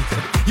infinity,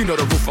 you know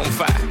the roof on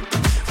fire.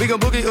 We gon'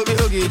 boogie, oogie,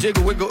 oogie,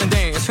 jiggle, wiggle, and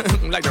dance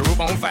like the roof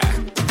on fire.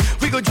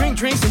 We gon' drink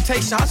drinks and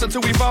take shots until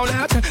we fall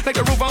out like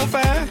the roof on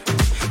fire.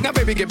 Now,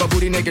 baby, get my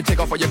booty naked, take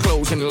off all your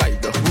clothes and light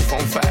the roof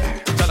on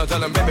fire.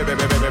 Tell 'em, baby,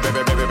 baby, baby,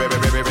 baby, baby, baby,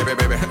 baby, baby,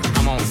 baby,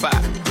 I'm on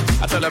fire.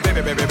 I tell her,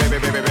 baby, baby, baby,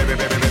 baby, baby,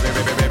 baby, baby,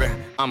 baby, baby,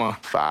 I'm a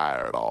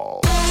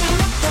fireball.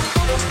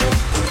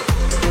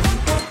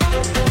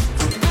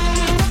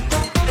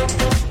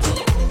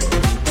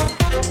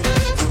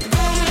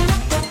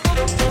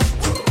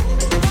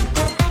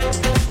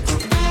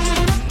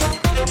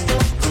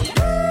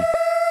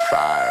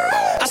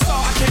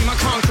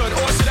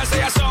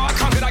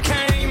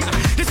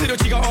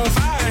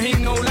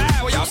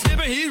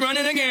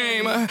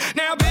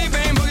 Now, big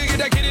bang boogie, get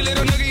that kitty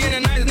little noogie in a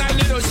nice, nice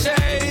little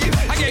shave.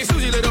 I gave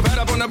Susie a little pat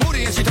up on the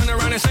booty and she turned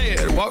around and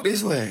said, walk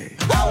this way.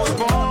 I was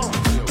born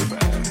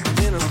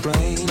in a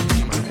plane.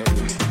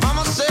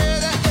 Mama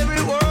said that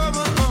every word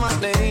was on my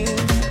name.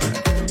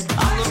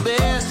 I'm the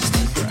best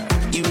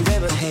you've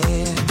ever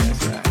had.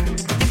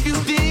 If you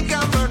think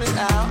I'm burning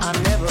out, I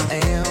never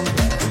am.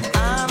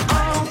 I'm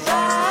on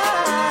fire.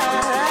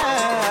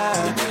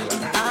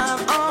 I'm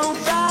on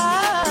fire.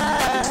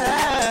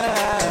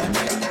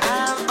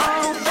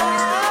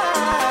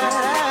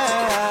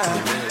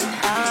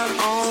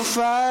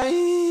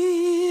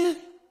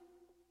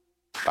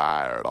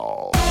 Fired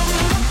all.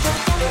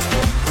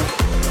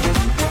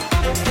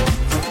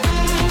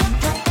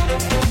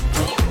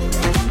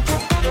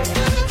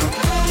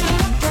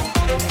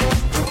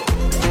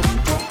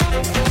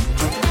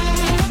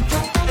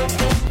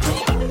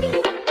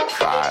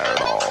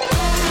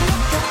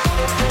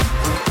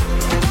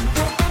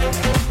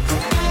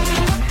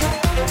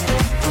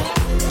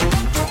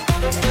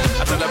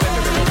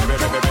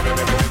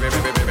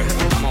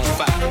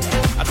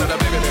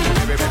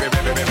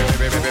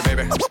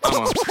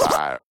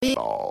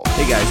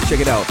 Hey guys, check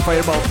it out.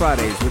 Fireball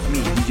Fridays with me,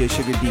 DJ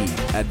Sugar D,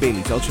 at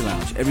Bailey's Ultra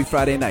Lounge. Every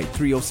Friday night,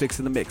 306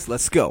 in the mix.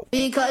 Let's go.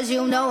 Because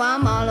you know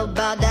I'm all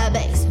about that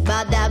bass,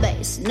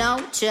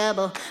 no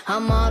trouble.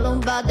 I'm all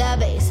about that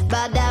bass,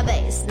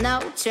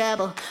 no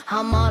trouble.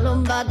 I'm all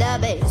about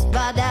that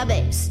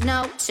bass,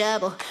 no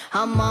trouble.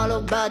 I'm all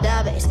about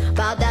that bass,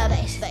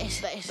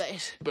 bass.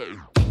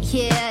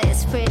 Yeah,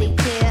 it's pretty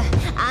clear.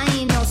 I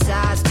ain't no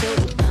size 2,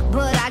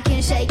 but I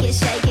can shake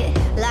it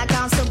like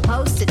I'm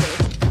supposed to do.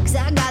 Cause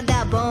I got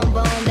that boom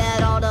boom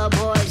that all the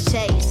boys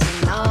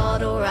chasing, all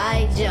the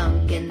right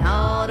junk in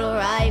all the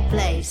right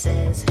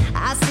places.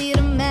 I see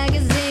the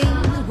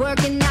magazines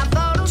working out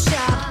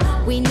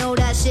Photoshop. We know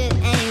that shit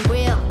ain't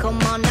real. Come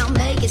on now,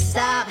 make it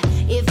stop.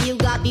 If you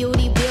got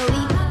beauty,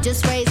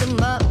 just raise them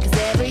up. Cause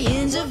every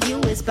inch of you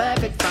is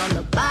perfect from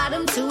the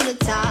bottom to the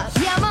top.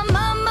 Yeah, my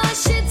mama,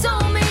 she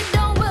told me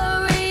don't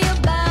worry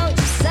about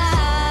your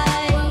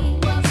size.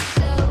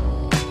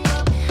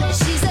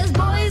 She says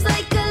boys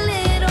like a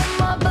little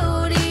more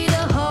booty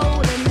to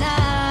hold at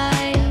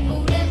night.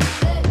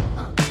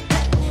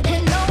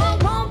 And no, I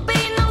won't be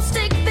no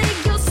stick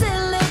figure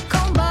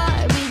silicone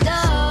Barbie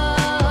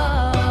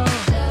doll.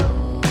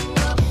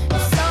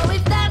 So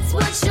if that's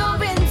what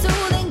you're into,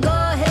 then go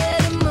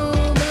ahead and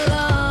move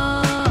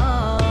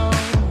along.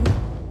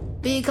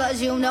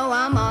 Because you know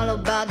I'm all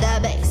about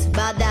that bass,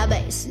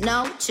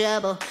 no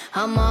trouble.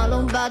 I'm all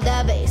about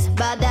that bass,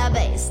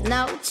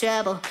 no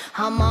trouble.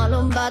 I'm all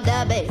about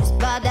that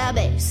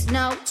bass,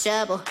 no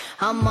trouble.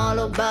 I'm all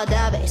about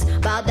that bass,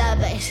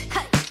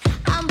 Hey,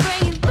 I'm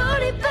bringing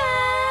booty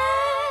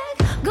back.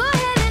 Go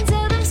ahead and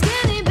tell them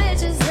skinny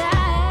bitches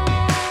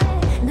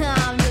that. No,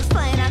 I'm just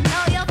playing. I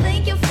know y'all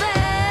think you're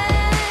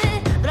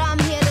fat, but I'm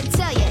here to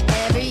tell you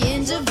every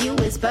inch of you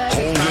is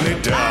perfect. Holding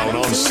it down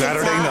on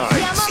Saturday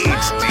nights.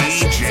 It's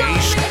DJ.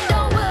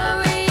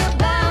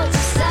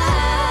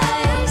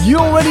 You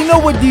already know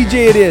what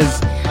DJ it is.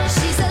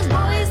 She says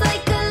boys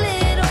like a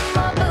little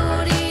more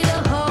booty to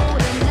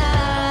hold at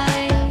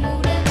night.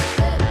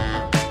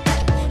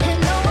 And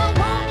no, I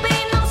won't be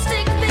no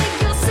stick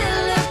figure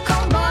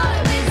silicone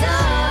Barbie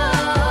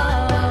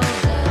doll.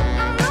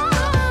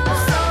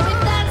 So if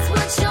that's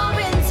what you're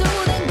into,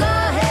 then go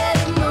ahead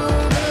and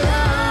move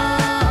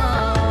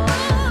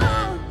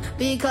along.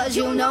 Because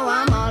you know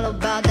I'm all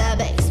about that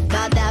bass,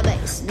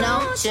 no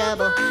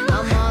trouble.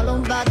 I'm all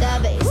about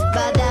that bass,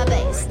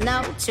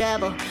 no trouble.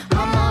 trouble.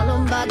 I'm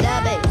all about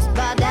that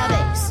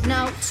bass,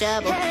 no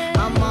trouble.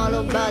 I'm all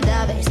about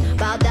that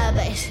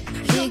bass,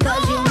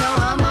 because you know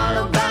I'm all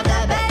about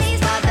that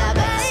bass,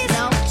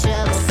 no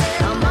trouble.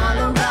 I'm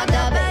all about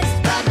that bass,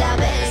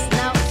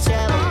 no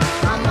trouble.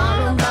 I'm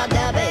all about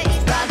that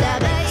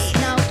bass,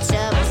 no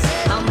trouble.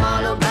 I'm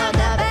all about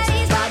that bass,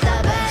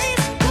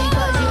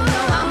 because you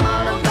know I'm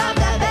all about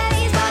that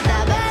bass,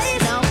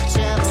 no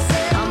trouble.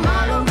 I'm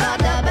all about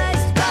that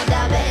bass,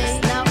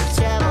 no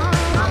trouble.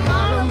 I'm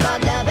all about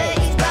that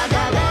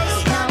bass,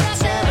 no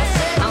trouble.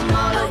 I'm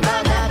all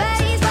about that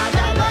bass,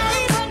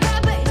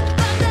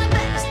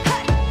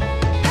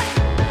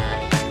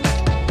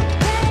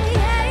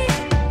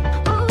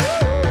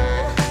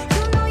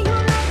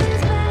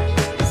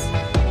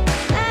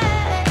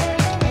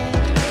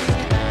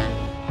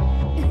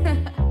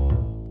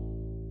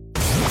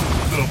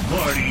 The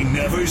party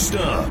never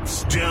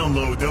stops.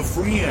 Download the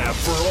free app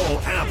for all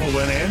Apple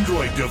and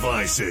Android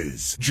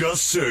devices.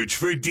 Just search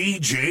for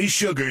DJ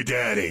Sugar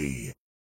Daddy.